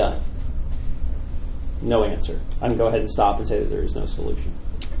 I'm done. No answer. I can go ahead and stop and say that there is no solution.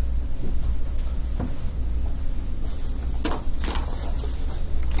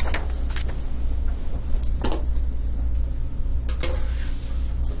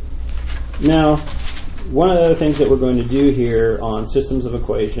 Now, one of the other things that we're going to do here on systems of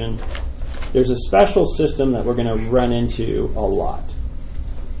equation, there's a special system that we're going to run into a lot.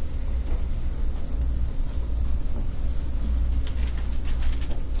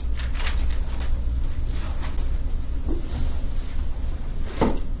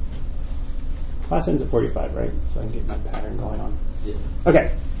 Class ends at 45, right? So I can get my pattern going on. Yeah.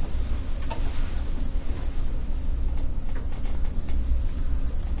 Okay.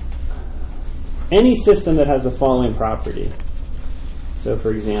 Any system that has the following property. So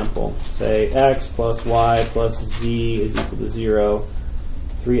for example, say x plus y plus z is equal to 0,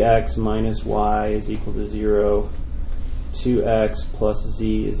 3x minus y is equal to 0, 2x plus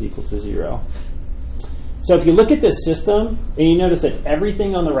z is equal to 0. So if you look at this system, and you notice that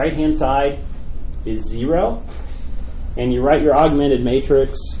everything on the right-hand side is 0, and you write your augmented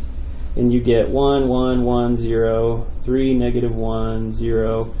matrix, and you get 1, 1, 1, 0, 3, negative 1,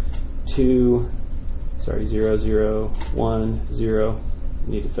 0, 2, 0, 0, 1, 0.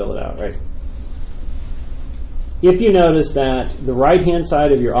 You need to fill it out, right? If you notice that the right-hand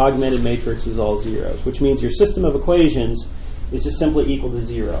side of your augmented matrix is all zeros, which means your system of equations is just simply equal to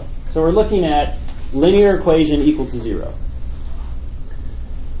 0. So we're looking at linear equation equal to 0.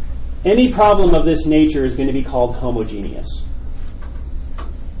 Any problem of this nature is going to be called homogeneous.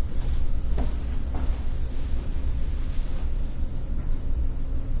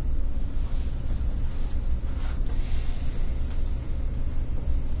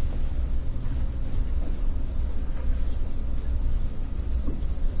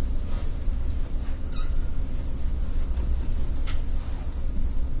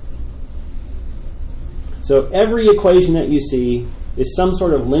 So every equation that you see is some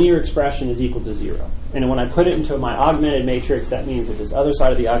sort of linear expression is equal to 0. And when I put it into my augmented matrix, that means that this other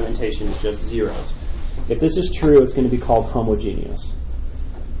side of the augmentation is just zeros. If this is true, it's going to be called homogeneous.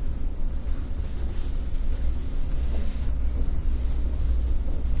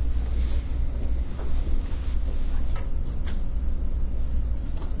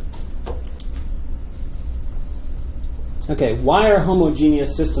 Okay, why are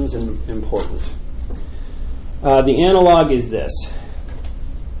homogeneous systems important? The analog is this.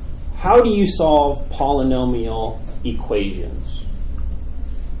 How do you solve polynomial equations?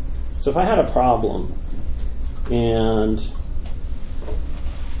 So if I had a problem and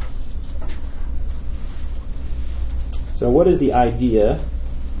so what is the idea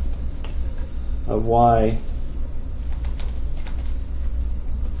of why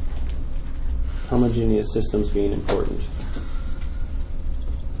homogeneous systems being important?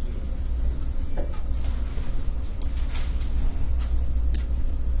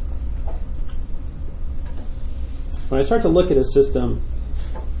 When I start to look at a system,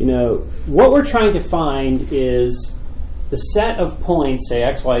 what we're trying to find is the set of points, say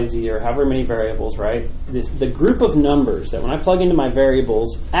x, y, z, or however many variables, right? The group of numbers that when I plug into my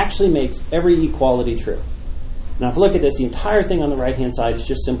variables actually makes every equality true. Now, if I look at this, the entire thing on the right-hand side is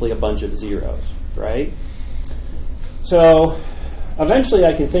just simply a bunch of zeros, right? So eventually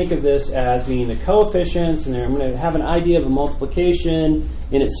I can think of this as being the coefficients, and I'm going to have an idea of a multiplication,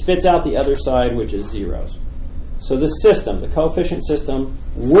 and it spits out the other side, which is zeros. So this system, the coefficient system,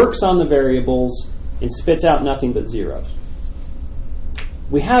 works on the variables and spits out nothing but zeros.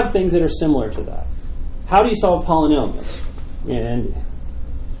 We have things that are similar to that. How do you solve polynomials? And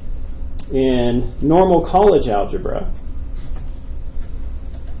in normal college algebra,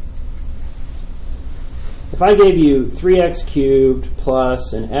 if I gave you 3x cubed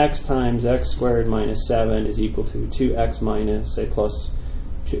plus an x times x squared minus 7 is equal to 2x minus, say, plus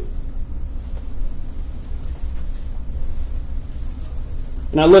 2.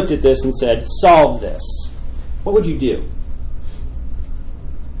 And I looked at this and said, solve this. What would you do?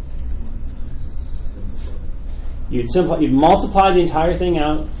 You'd multiply the entire thing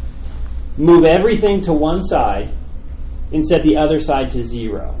out, move everything to one side, and set the other side to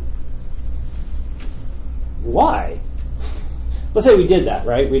 0. Why? Let's say we did that,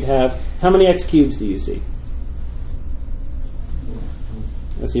 right? We'd have, how many x cubes do you see?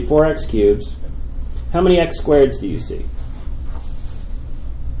 I see 4x cubes. How many x squareds do you see?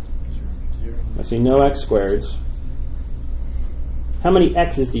 I see no x squareds. How many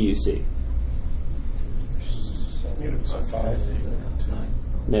x's do you see?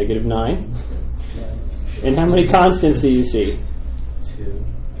 Negative 9. And how many constants do you see? 2.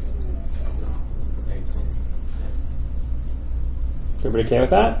 Everybody okay with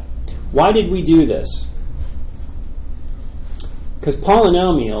that? Why did we do this? Because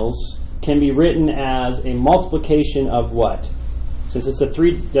polynomials can be written as a multiplication of what? Since it's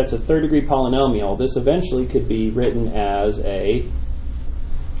that's a third degree polynomial, this eventually could be written as a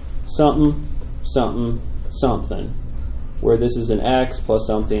something, something, something, where this is an x plus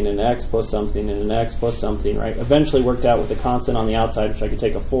something, an x plus something, and an x plus something, right? Eventually worked out with the constant on the outside, which I could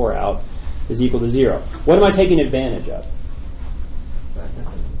take a 4 out, is equal to 0. What am I taking advantage of?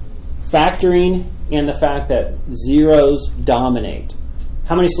 Factoring and the fact that zeros dominate.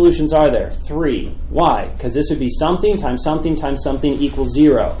 How many solutions are there? 3. Why? Because this would be something times something times something equals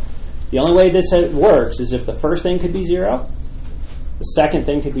 0. The only way this works is if the first thing could be 0, the second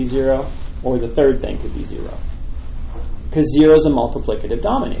thing could be 0, or the third thing could be 0. Because 0 is a multiplicative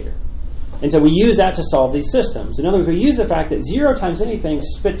dominator. And so we use that to solve these systems. In other words, we use the fact that 0 times anything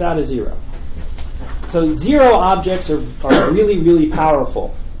spits out a 0. So 0 objects are really, really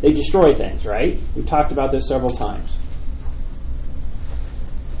powerful. They destroy things, right? We've talked about this several times.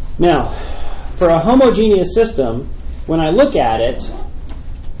 Now, for a homogeneous system, when I look at it,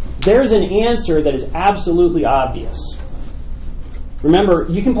 there's an answer that is absolutely obvious. Remember,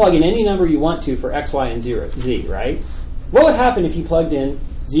 you can plug in any number you want to for x, y, and z, right? What would happen if you plugged in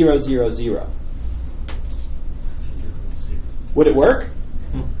 0, 0, 0? Would it work?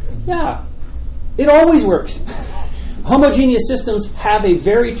 Yeah. It always works. Homogeneous systems have a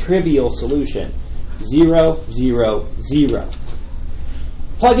very trivial solution. 0, 0, 0.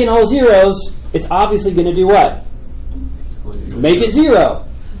 Plug in all zeros, it's obviously going to do what? Make it 0.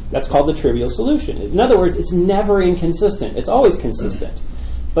 That's called the trivial solution. In other words, it's never inconsistent. It's always consistent.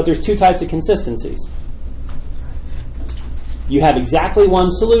 But there's two types of consistencies. You have exactly one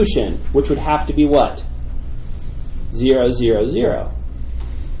solution, which would have to be what? 0, 0, 0.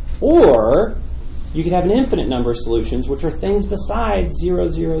 Or you could have an infinite number of solutions, which are things besides 0,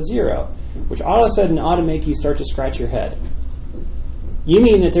 0, 0, which all of a sudden ought to make you start to scratch your head. You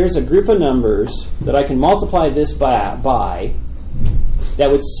mean that there's a group of numbers that I can multiply this by that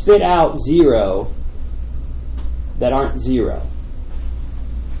would spit out 0 that aren't 0.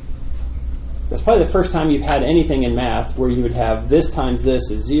 That's probably the first time you've had anything in math where you would have this times this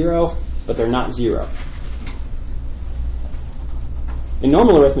is 0, but they're not 0. In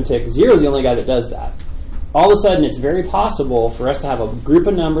normal arithmetic, 0 is the only guy that does that. All of a sudden, it's very possible for us to have a group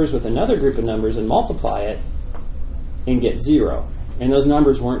of numbers with another group of numbers and multiply it and get 0. And those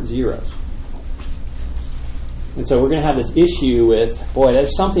numbers weren't zeros. And so we're going to have this issue with, boy,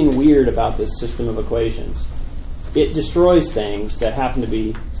 there's something weird about this system of equations. It destroys things that happen to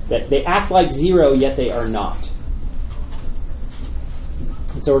be, that they act like 0, yet they are not.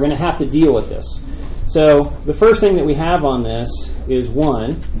 And so we're going to have to deal with this. So the first thing that we have on this is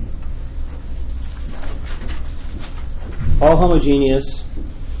 1. All homogeneous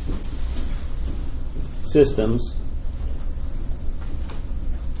systems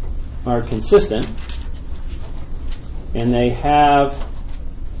are consistent, and they have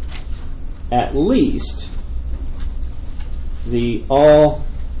at least the all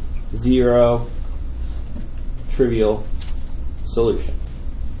 0 trivial solution.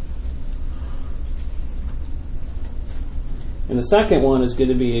 And the second one is going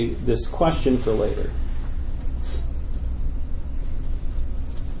to be this question for later.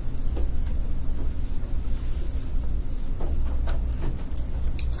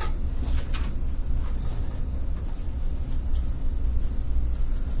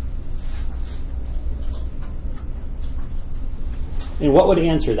 And what would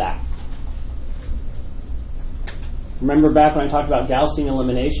answer that? Remember back when I talked about Gaussian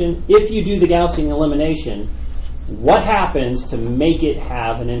elimination? If you do the Gaussian elimination, what happens to make it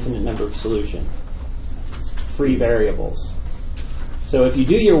have an infinite number of solutions? Free variables. So if you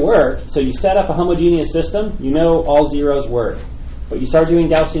do your work, so you set up a homogeneous system, you know all zeros work. But you start doing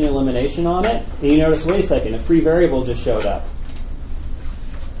Gaussian elimination on it, and you notice, wait a second, a free variable just showed up.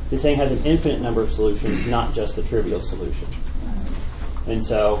 This thing has an infinite number of solutions, not just the trivial solution. And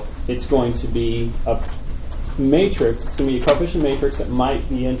so it's going to be a matrix, it's going to be a coefficient matrix that might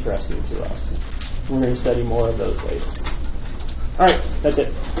be interesting to us. We're going to study more of those later. All right, that's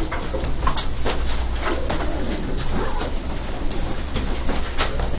it.